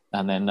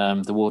 And then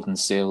the Warden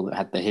seal that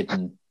had the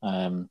hidden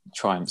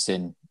triumphs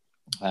in,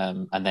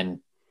 and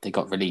then they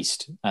got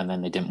released, and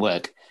then they didn't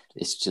work.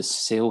 It's just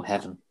seal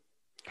heaven.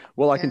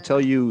 Well, I can Yeah.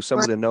 tell you some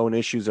of the known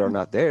issues are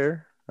not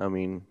there. I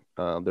mean,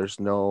 there's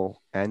no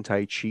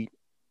anti-cheat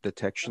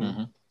detection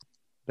Mhm.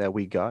 that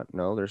we got.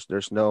 No,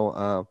 there's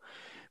no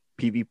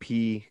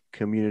PvP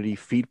community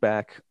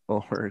feedback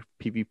or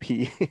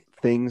PvP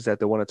things that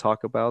they want to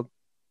talk about.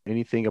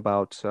 Anything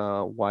about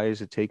why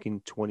is it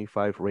taking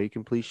 25 raid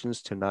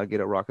completions to not get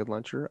a rocket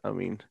launcher? I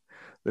mean,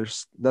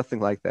 there's nothing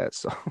like that.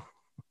 So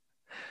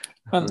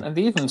Well, and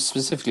they even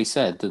specifically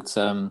said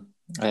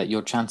that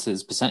your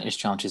percentage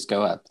chances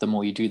go up the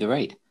more you do the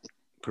raid.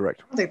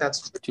 correct. I don't think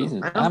that's true. Jesus,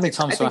 I don't how many think-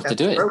 times I do I think have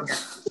to do that's it? broken.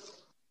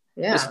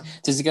 Yeah,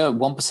 Does it go up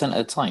 1% at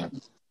a time?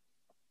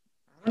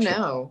 I don't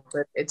know,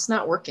 but it's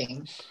not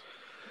working.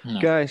 No.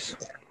 Guys,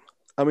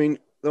 I mean,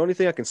 the only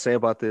thing I can say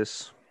about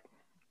this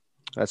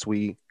as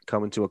we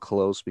come into a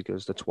close,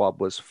 because the TWAB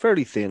was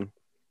fairly thin.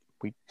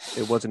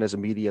 It wasn't as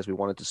meaty as we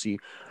wanted to see.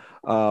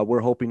 We're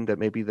hoping that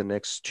maybe the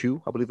next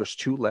two, I believe there's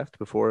two left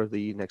before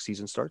the next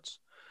season starts.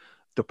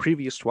 The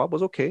previous TWAB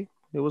was okay.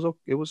 It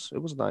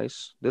was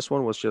nice. This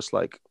one was just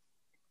like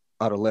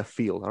out of left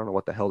field. I don't know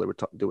what the hell they were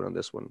doing on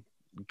this one.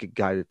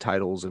 Guided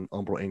titles and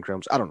Umbral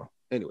Ingrams. I don't know.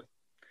 Anyway,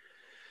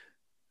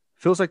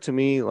 feels like to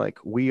me like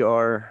we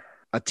are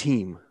a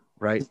team,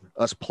 right?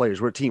 Us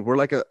players, we're a team. We're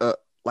like I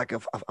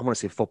want to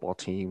say football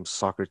team,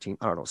 soccer team.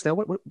 I don't know. Stan,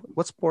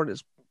 what sport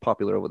is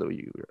popular over there?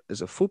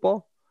 Is it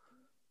football?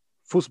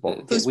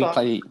 Football.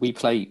 We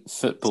play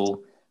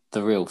football,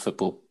 the real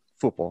football.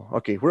 Football.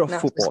 Okay, we're a No.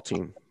 football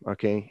team.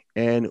 Okay,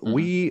 and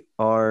we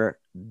are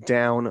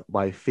down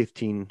by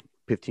 15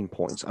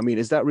 points. I mean,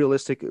 is that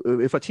realistic?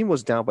 If a team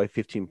was down by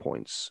 15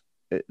 points,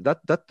 that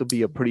would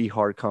be a pretty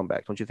hard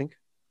comeback, don't you think?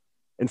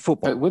 In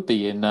football, It would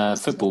be in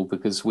football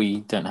because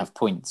we don't have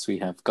points; we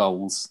have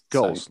goals.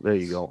 goals. So There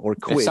you go. Or if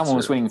quits. someone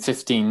was winning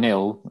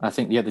 15-0, I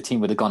think the other team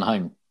would have gone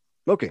home.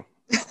 Okay.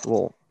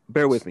 Well,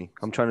 bear with me.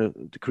 I'm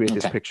trying to create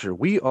this Okay. picture.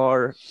 We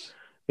are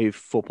a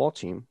football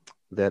team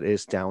that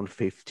is down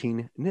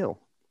 15-0.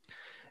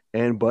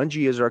 And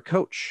Bungie is our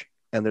coach.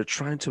 And they're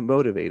trying to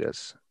motivate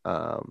us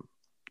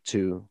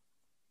to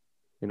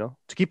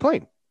keep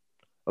playing.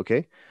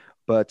 Okay.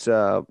 But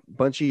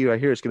Bungie right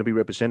here is going to be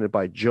represented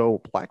by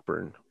Joe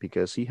Blackburn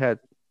because he had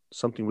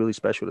something really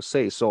special to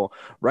say. So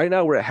right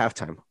now we're at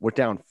halftime. We're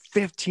down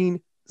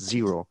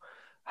 15-0.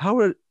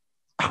 How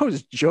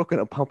is Joe going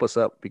to pump us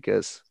up?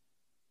 Because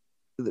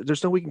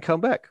there's no way we can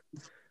come back.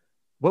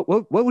 What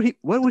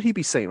would he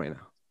be saying right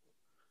now?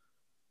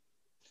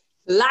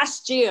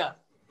 Last year,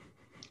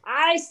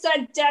 I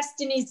said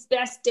Destiny's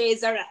best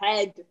days are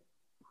ahead.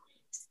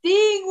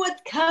 Seeing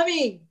what's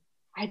coming,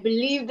 I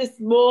believe this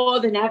more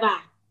than ever.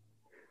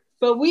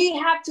 But we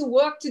have to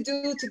work to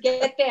do to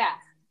get there.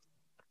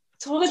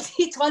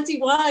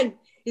 2021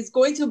 is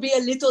going to be a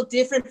little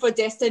different for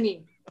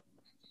Destiny.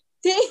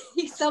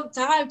 Take some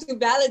time to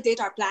validate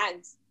our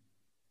plans,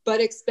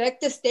 but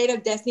expect the state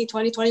of Destiny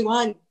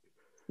 2021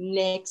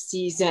 next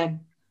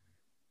season.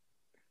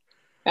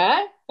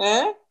 Huh?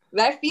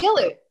 I feel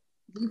it.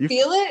 You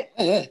feel it?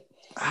 Yeah.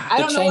 I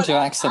The don't know change what of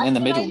accent in the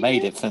accent I middle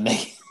made used. it for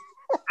me.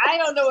 I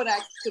don't know what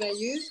accent I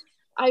used.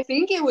 I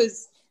think it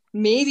was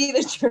maybe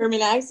the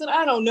German accent.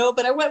 I don't know,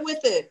 but I went with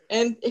it,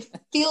 and it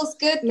feels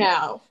good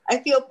now. I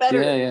feel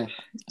better. Yeah.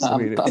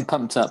 I'm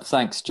pumped up.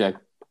 Thanks, Joe.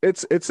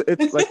 It's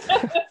like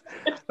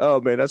oh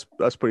man,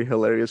 that's pretty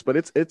hilarious. But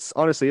it's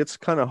honestly it's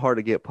kind of hard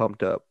to get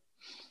pumped up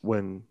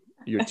when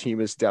your team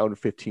is down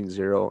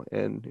 15-0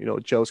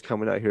 and Joe's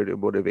coming out here to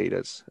motivate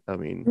us. I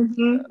mean,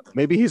 Mhm.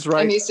 maybe he's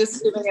right. And he's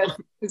just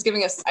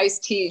giving us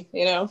iced tea.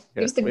 Give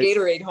us the maybe-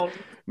 Gatorade, home.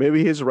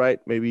 Maybe he's right.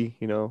 Maybe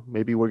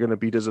maybe we're gonna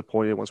be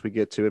disappointed once we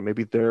get to it.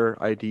 Maybe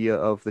their idea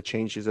of the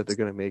changes that they're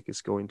gonna make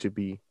is going to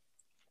be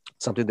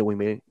something that we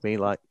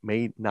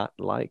may not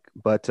like.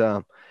 But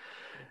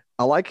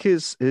I like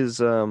his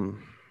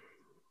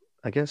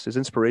I guess his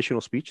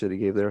inspirational speech that he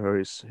gave there, or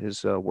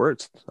his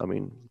words. I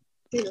mean,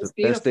 It was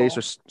the best days beautiful.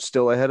 are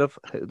still ahead of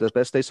the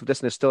best days of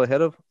Destiny is still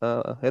ahead of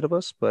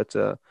us, but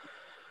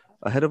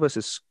ahead of us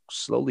is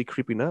slowly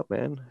creeping up,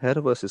 man. Ahead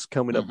of us is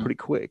coming up pretty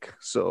quick.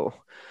 So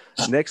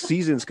next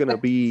season's gonna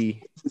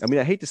be. I mean,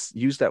 I hate to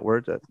use that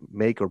word, that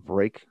make or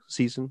break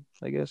season.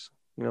 I guess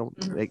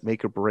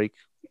make or break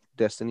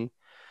Destiny,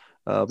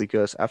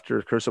 because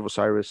after Curse of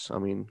Osiris, I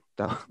mean,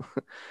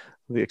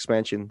 the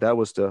expansion that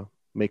was the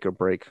make or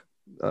break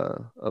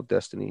of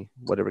Destiny,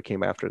 whatever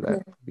came after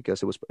that,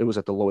 because it was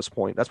at the lowest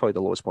point. That's probably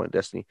the lowest point of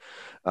Destiny.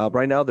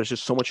 Right now there's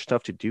just so much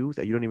stuff to do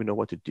that you don't even know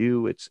what to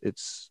do.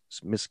 It's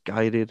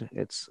misguided.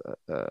 It's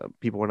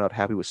people are not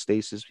happy with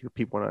stasis.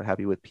 People are not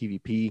happy with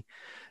PvP.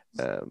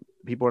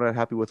 People are not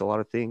happy with a lot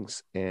of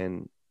things,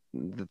 and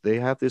they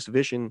have this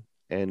vision,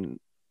 and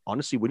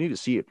honestly we need to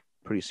see it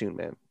pretty soon,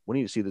 man. We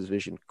need to see this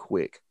vision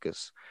quick,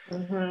 because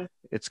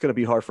it's going to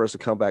be hard for us to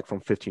come back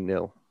from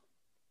 15-0.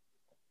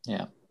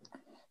 Yeah.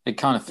 It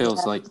kind of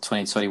feels like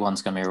 2021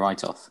 is going to be a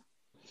write-off.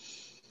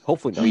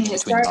 Hopefully not. Reading It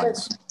between the started-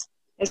 lines.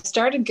 It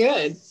started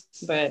good,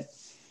 but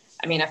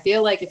I mean, I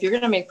feel like if you're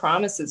going to make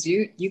promises,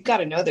 you've got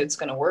to know that it's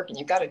going to work, and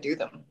you've got to do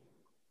them.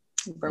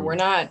 But we're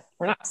not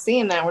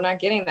seeing that. We're not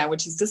getting that,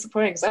 which is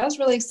disappointing, because I was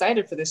really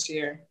excited for this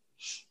year.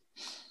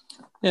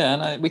 Yeah,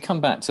 and we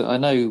come back to. I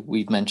know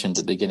we've mentioned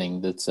at the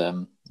beginning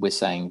that we're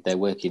saying they're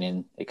working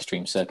in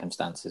extreme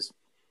circumstances.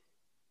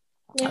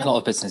 Yeah. A lot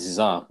of businesses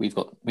are. We've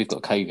got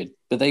COVID,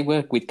 but they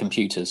work with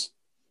computers,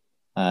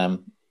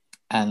 and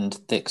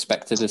they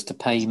expected us to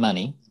pay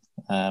money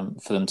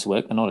for them to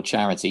work. They're not a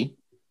charity.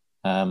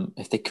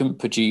 If they couldn't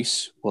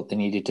produce what they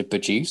needed to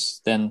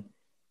produce, then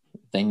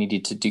they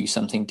needed to do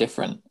something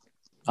different.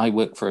 I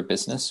work for a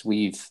business.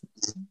 We've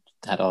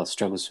had our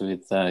struggles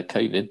with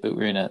COVID, but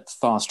we're in a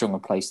far stronger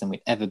place than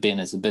we've ever been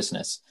as a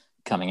business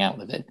coming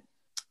out of it.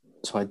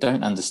 So I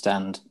don't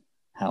understand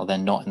how they're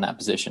not in that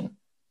position.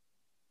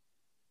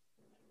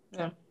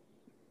 Yeah.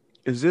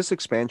 Is this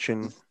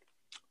expansion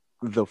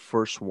the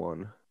first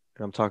one?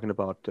 And I'm talking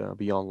about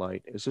Beyond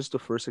Light. Is this the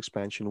first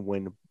expansion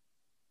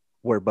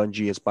where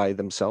Bungie is by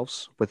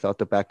themselves without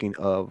the backing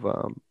of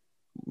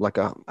like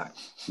a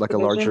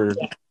larger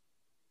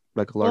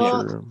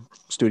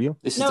studio?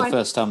 This is the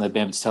first time they've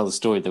been able to tell the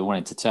story they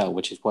wanted to tell,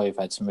 which is why we've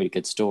had some really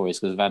good stories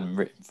because we've had them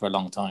written for a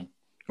long time.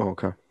 Oh,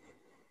 okay.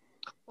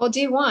 Well,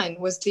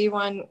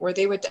 D1 were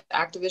they with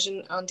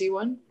Activision on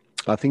D1?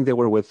 I think they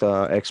were with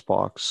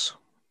Xbox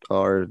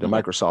or the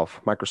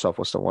Microsoft. Microsoft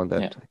was the one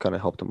that kind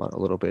of helped them out a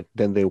little bit.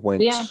 Then they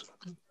went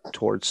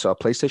towards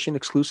PlayStation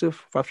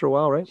exclusive after a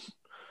while, right?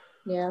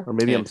 Yeah. Or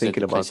maybe I'm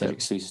thinking about that.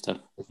 Exclusive stuff.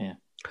 Yeah.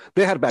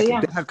 They had backing.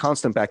 Yeah. They had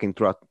constant backing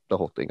throughout the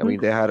whole thing. I mean,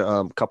 they had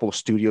a couple of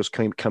studios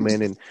come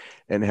in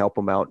and help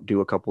them out,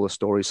 do a couple of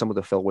stories. Some of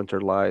the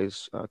Fellwinter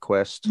Lies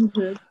quest,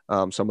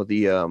 some of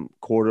the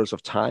Corridors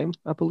of Time,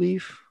 I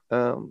believe,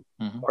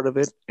 part of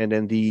it, and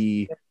then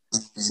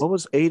what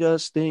was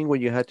Ada's thing where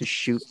you had to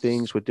shoot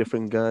things with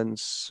different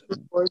guns?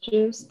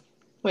 Forges.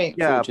 Wait,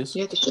 yeah, Forges.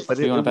 You have to shoot. But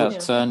it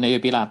about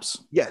Niobe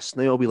Labs. Yes,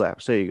 Niobe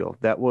Labs. There you go.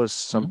 That was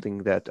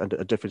something that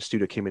a different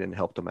studio came in and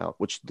helped them out,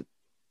 which.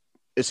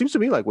 It seems to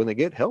me like when they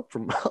get help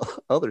from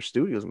other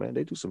studios, man,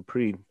 they do some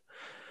pretty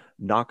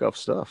knockoff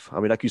stuff. I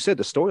mean, like you said,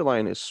 the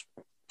storyline is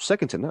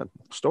second to none.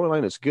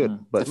 Storyline is good,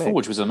 but the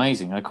Forge was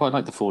amazing. I quite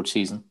like the Forge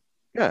season.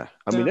 Yeah,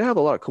 I mean, they have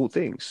a lot of cool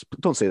things.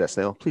 But don't say that,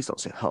 Snail. Please don't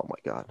say. Oh my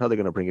God, how are they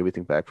going to bring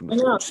everything back from the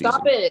Forge season?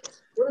 Stop it!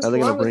 How are they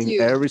going to bring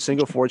every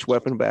single Forge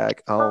weapon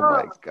back? Oh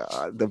my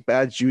God, the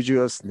bad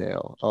juju of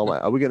Snail. Oh my,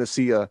 are we going to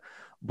see a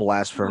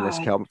blast furnace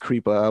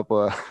creep up?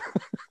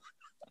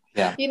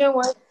 Yeah. You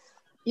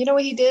know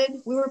what he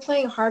did? We were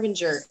playing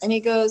Harbinger, and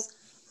he goes,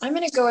 I'm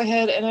going to go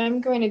ahead and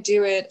I'm going to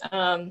do it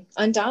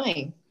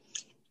Undying.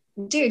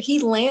 Dude, he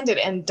landed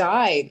and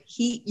died.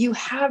 You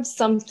have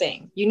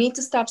something. You need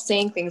to stop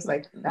saying things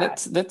like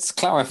that. Let's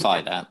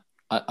clarify that.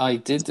 I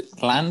did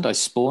land. I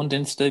spawned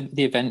into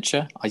the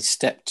adventure. I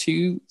stepped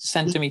 2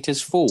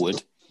 centimeters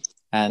forward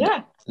and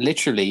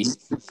literally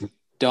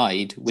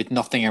died with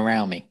nothing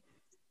around me.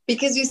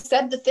 Because you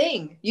said the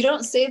thing. You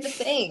don't say the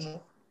thing.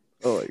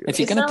 Oh my God. If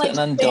you're going to put an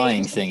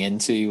undying thing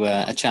into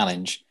a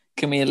challenge,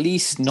 can we at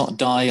least not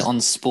die on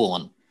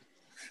spawn?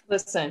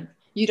 Listen,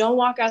 you don't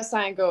walk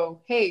outside and go,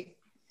 hey,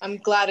 I'm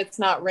glad it's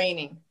not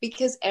raining,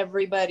 because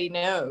everybody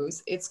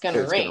knows it's going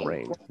to rain. It's going to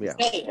rain, yeah.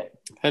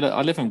 Hey, look,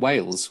 I live in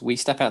Wales. We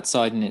step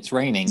outside and it's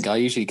raining. I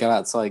usually go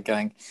outside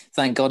going,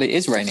 thank God it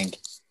is raining.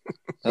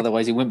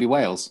 Otherwise it wouldn't be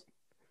Wales.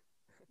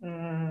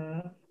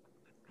 Oh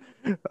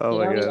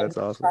my God, that's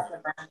awesome.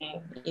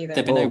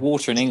 There'd be no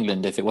water in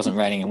England if it wasn't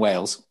raining in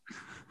Wales.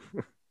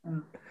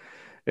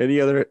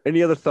 Any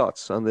other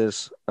thoughts on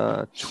this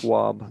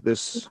TWAB?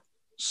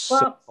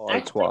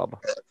 TWAB.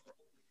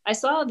 I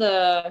saw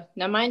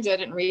now mind you, I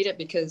didn't read it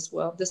because,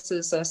 well, this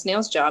is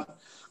Snail's job.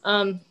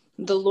 The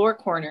lore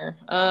corner,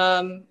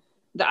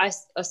 the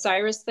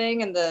Osiris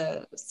thing and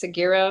the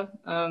Sagira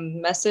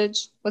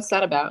message. What's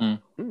that about?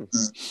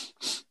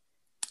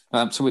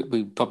 So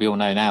we probably all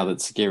know now that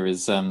Sagira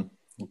is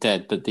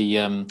dead, but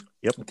the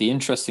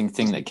interesting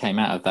thing that came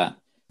out of that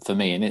for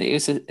me, and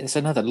it's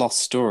another lost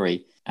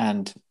story,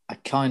 and I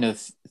kind of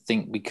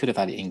think we could have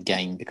had it in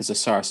game because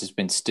Osiris has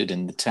been stood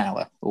in the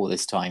tower all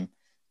this time,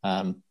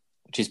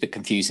 which is a bit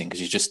confusing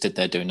because he's just stood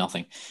there doing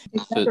nothing.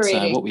 But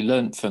what we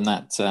learned from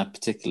that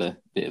particular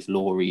bit of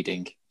lore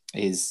reading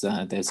is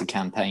there's a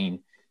campaign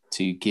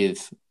to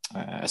give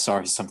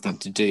Osiris something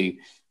to do,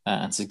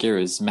 and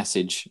Sagira's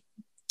message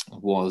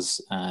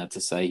was to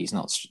say he's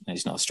not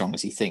as strong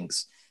as he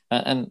thinks.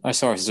 And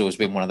Osiris has always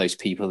been one of those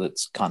people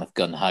that's kind of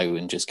gun-ho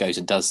and just goes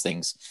and does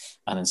things.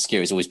 And then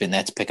Sagira's always been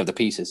there to pick up the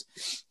pieces.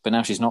 But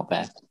now she's not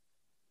there.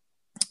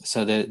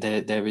 So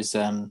there is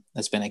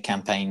there's been a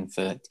campaign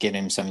for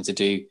giving him something to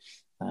do.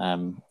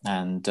 And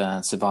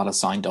Zavala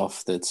signed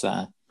off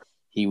that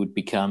he would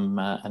become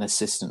an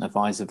assistant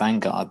advisor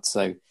Vanguard.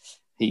 So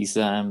he's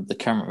the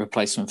current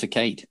replacement for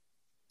Cade,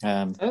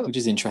 which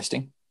is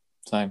interesting.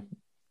 So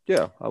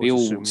yeah, we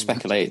all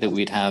speculate that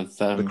we'd have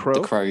the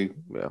Crow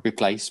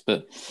replaced,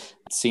 but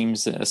it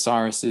seems that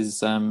Osiris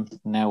is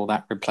now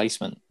that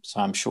replacement. So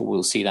I'm sure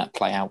we'll see that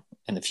play out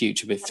in the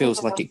future. But it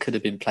feels like it could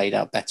have been played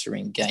out better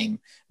in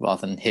game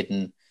rather than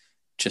hidden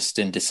just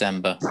in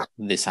December.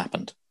 This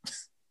happened.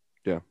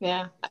 Yeah.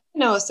 I didn't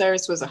know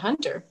Osiris was a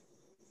hunter.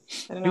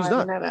 I didn't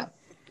know that.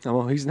 Oh,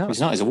 well, he's not. He's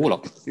not. He's a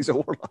warlock. He's a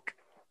warlock.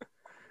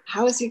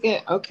 How is he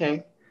good?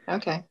 Okay.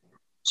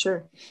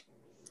 Sure.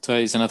 So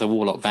he's another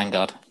Warlock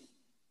Vanguard.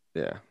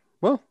 Yeah.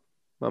 Well,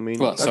 I mean,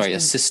 Well, sorry,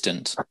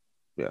 assistant.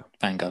 Yeah.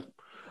 Vanguard.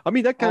 I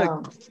mean, that kind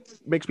of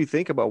makes me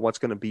think about what's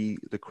going to be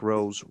the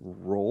Crow's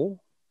role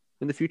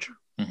in the future,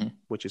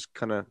 which is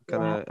kind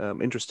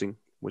of interesting,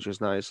 which is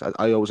nice.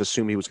 I always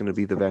assumed he was going to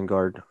be the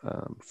Vanguard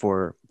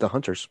for the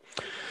Hunters.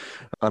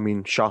 I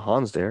mean, Shah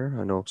Han's there.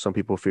 I know some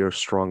people feel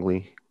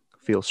strongly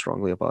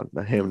about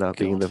him not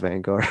being the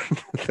Vanguard,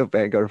 the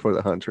Vanguard for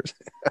the Hunters.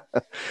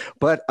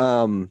 But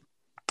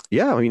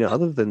yeah, I mean,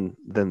 other than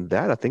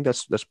that, I think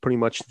that's pretty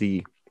much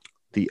the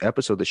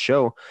episode, the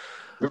show.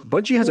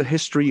 Bungie has a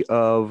history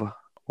of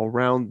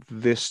around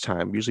this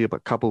time, usually about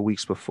a couple of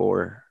weeks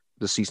before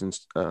the season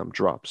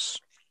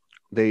drops,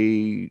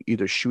 they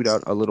either shoot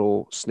out a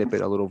little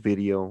snippet, a little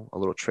video, a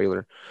little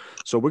trailer.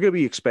 So we're going to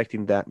be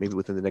expecting that maybe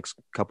within the next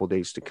couple of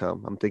days to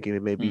come. I'm thinking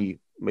it maybe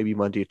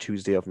Monday or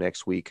Tuesday of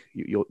next week,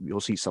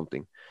 you'll see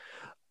something.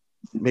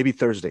 Maybe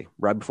Thursday,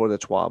 right before the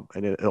TWAB,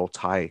 and it'll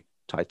tie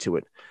to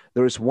it.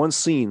 There is one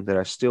scene that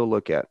I still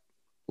look at,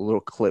 a little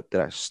clip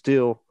that I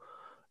still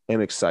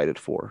am excited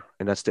for,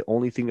 and that's the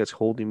only thing that's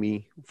holding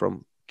me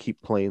from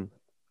keep playing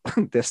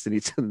Destiny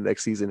to the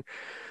next season.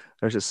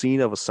 There's a scene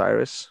of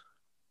Osiris,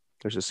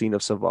 there's a scene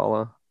of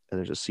Zavala, and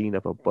there's a scene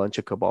of a bunch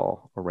of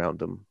Cabal around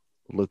them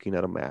looking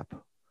at a map,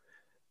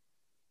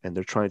 and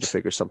they're trying to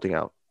figure something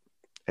out.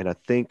 And I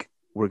think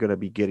we're going to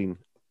be getting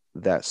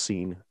that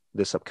scene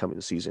this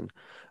upcoming season.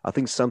 I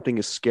think something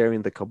is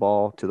scaring the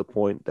Cabal to the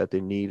point that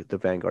they need the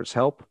Vanguard's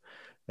help,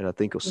 and I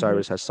think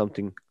Osiris has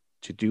something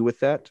to do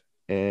with that.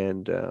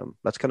 And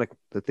that's kind of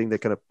the thing that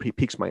kind of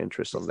piques my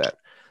interest on that.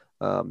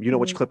 You know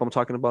which clip I'm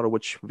talking about, or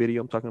which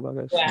video I'm talking about,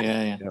 guys?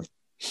 Yeah.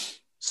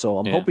 So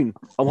I'm hoping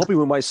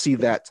we might see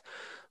that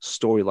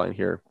storyline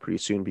here pretty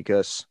soon,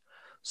 because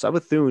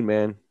Savathun,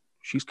 man,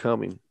 she's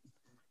coming,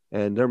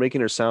 and they're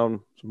making her sound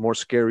more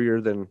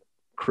scarier than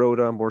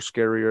Crota, more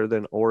scarier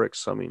than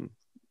Oryx. I mean,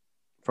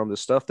 from the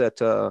stuff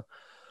that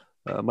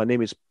my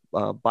name is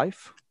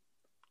Bife.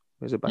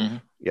 Is it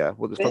Bife? Yeah.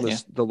 Well, from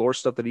the lore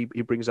stuff that he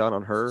brings out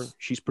on her,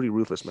 she's pretty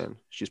ruthless, man.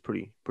 She's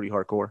pretty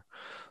hardcore.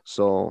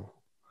 So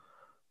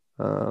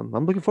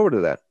I'm looking forward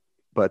to that.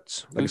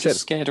 But like I said,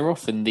 scared her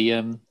off in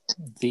the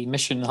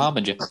Mission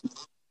Harbinger.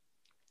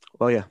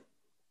 Well, yeah,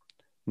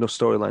 no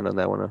storyline on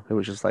that one. It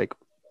was just like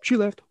she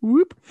left.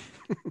 Whoop.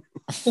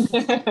 She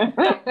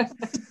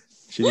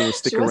didn't even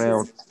stick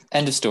around.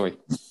 End of story.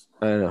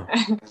 I know,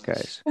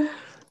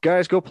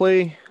 guys, go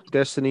play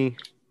Destiny.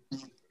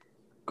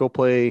 Go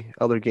play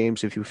other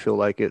games if you feel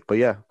like it. But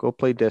yeah, go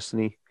play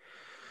Destiny.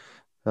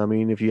 I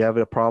mean, if you have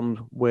a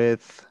problem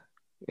with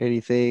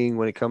anything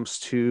when it comes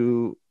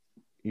to,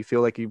 you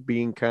feel like you're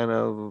being kind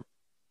of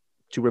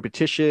too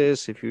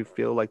repetitious, if you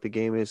feel like the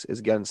game is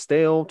getting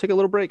stale, take a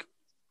little break.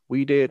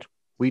 We do.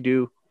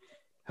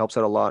 Helps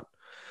out a lot.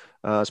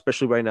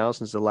 Especially right now,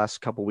 since the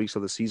last couple weeks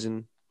of the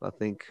season, I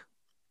think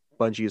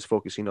Bungie is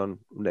focusing on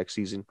next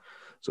season.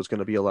 So it's going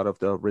to be a lot of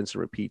the rinse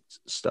and repeat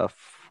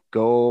stuff.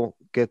 Go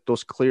get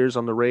those clears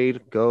on the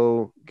raid.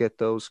 Go get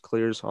those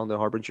clears on the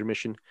Harbinger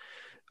mission.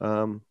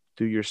 Do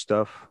your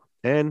stuff.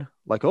 And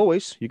like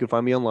always, you can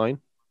find me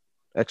online.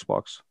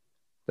 Xbox,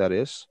 that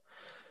is.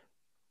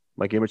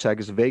 My gamer tag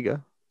is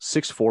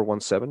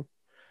Vega6417.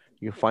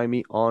 You can find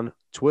me on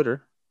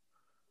Twitter,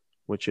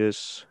 which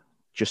is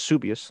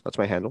Jasubius. That's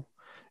my handle.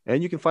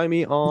 And you can find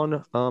me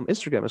on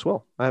Instagram as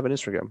well. I have an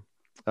Instagram.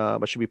 I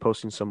should be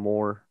posting some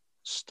more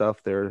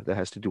stuff there that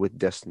has to do with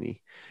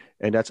Destiny.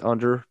 And that's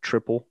under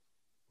Triple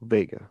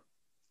Vega.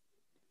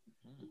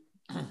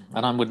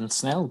 And I'm Wooden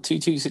Snell,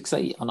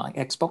 2268 on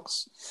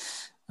Xbox.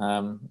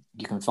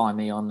 You can find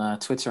me on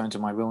Twitter under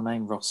my real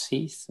name, Ross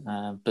Heath.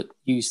 But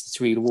use the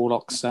Three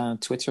Warlocks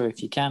Twitter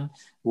if you can.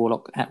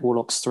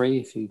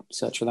 Warlocks3 if you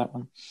search for that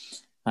one.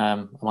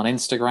 I'm on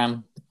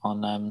Instagram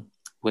on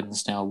Wooden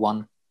Snell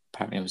 1.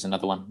 Apparently it was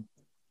another one.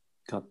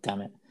 God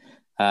damn it.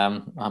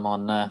 I'm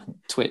on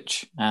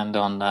Twitch and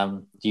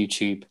on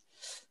YouTube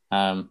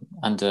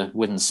under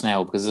Wooden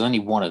Snail, because there's only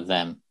one of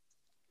them.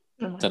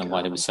 Don't know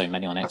why there were so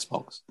many on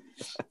Xbox.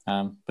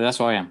 But that's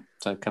where I am.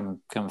 So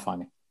come and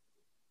find me.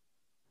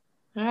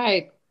 All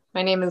right.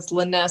 My name is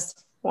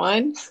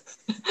Liness1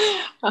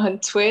 on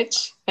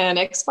Twitch and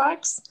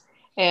Xbox.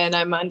 And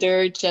I'm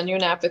under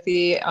Genuine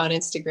Apathy on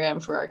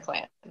Instagram for our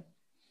clan.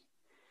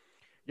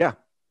 Yeah.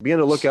 Be on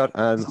the lookout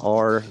on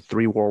our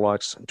Three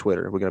Warlocks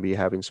Twitter. We're going to be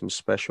having some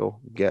special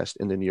guests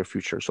in the near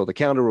future. So the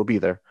calendar will be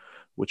there,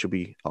 which will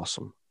be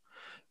awesome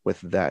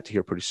with that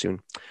here pretty soon.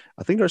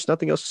 I think there's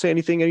nothing else to say.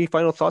 Any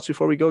final thoughts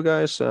before we go,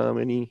 guys?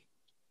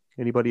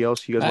 Anybody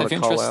else you guys want to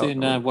call out? If you're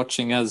interested in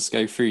watching us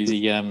go through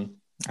the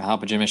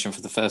Harbinger mission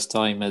for the first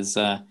time as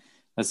the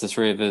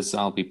three of us,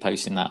 I'll be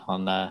posting that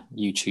on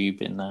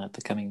YouTube in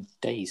the coming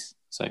days.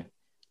 So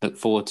look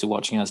forward to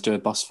watching us do a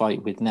boss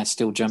fight with Ness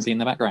still jumping in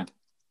the background.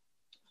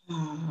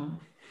 All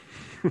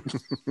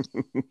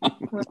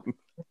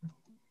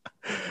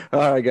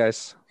right,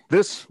 guys.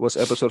 This was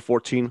episode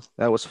 14.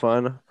 That was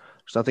fun.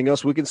 There's nothing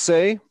else we can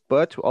say,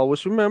 but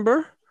always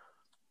remember,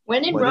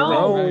 when in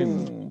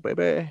Rome,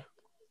 baby.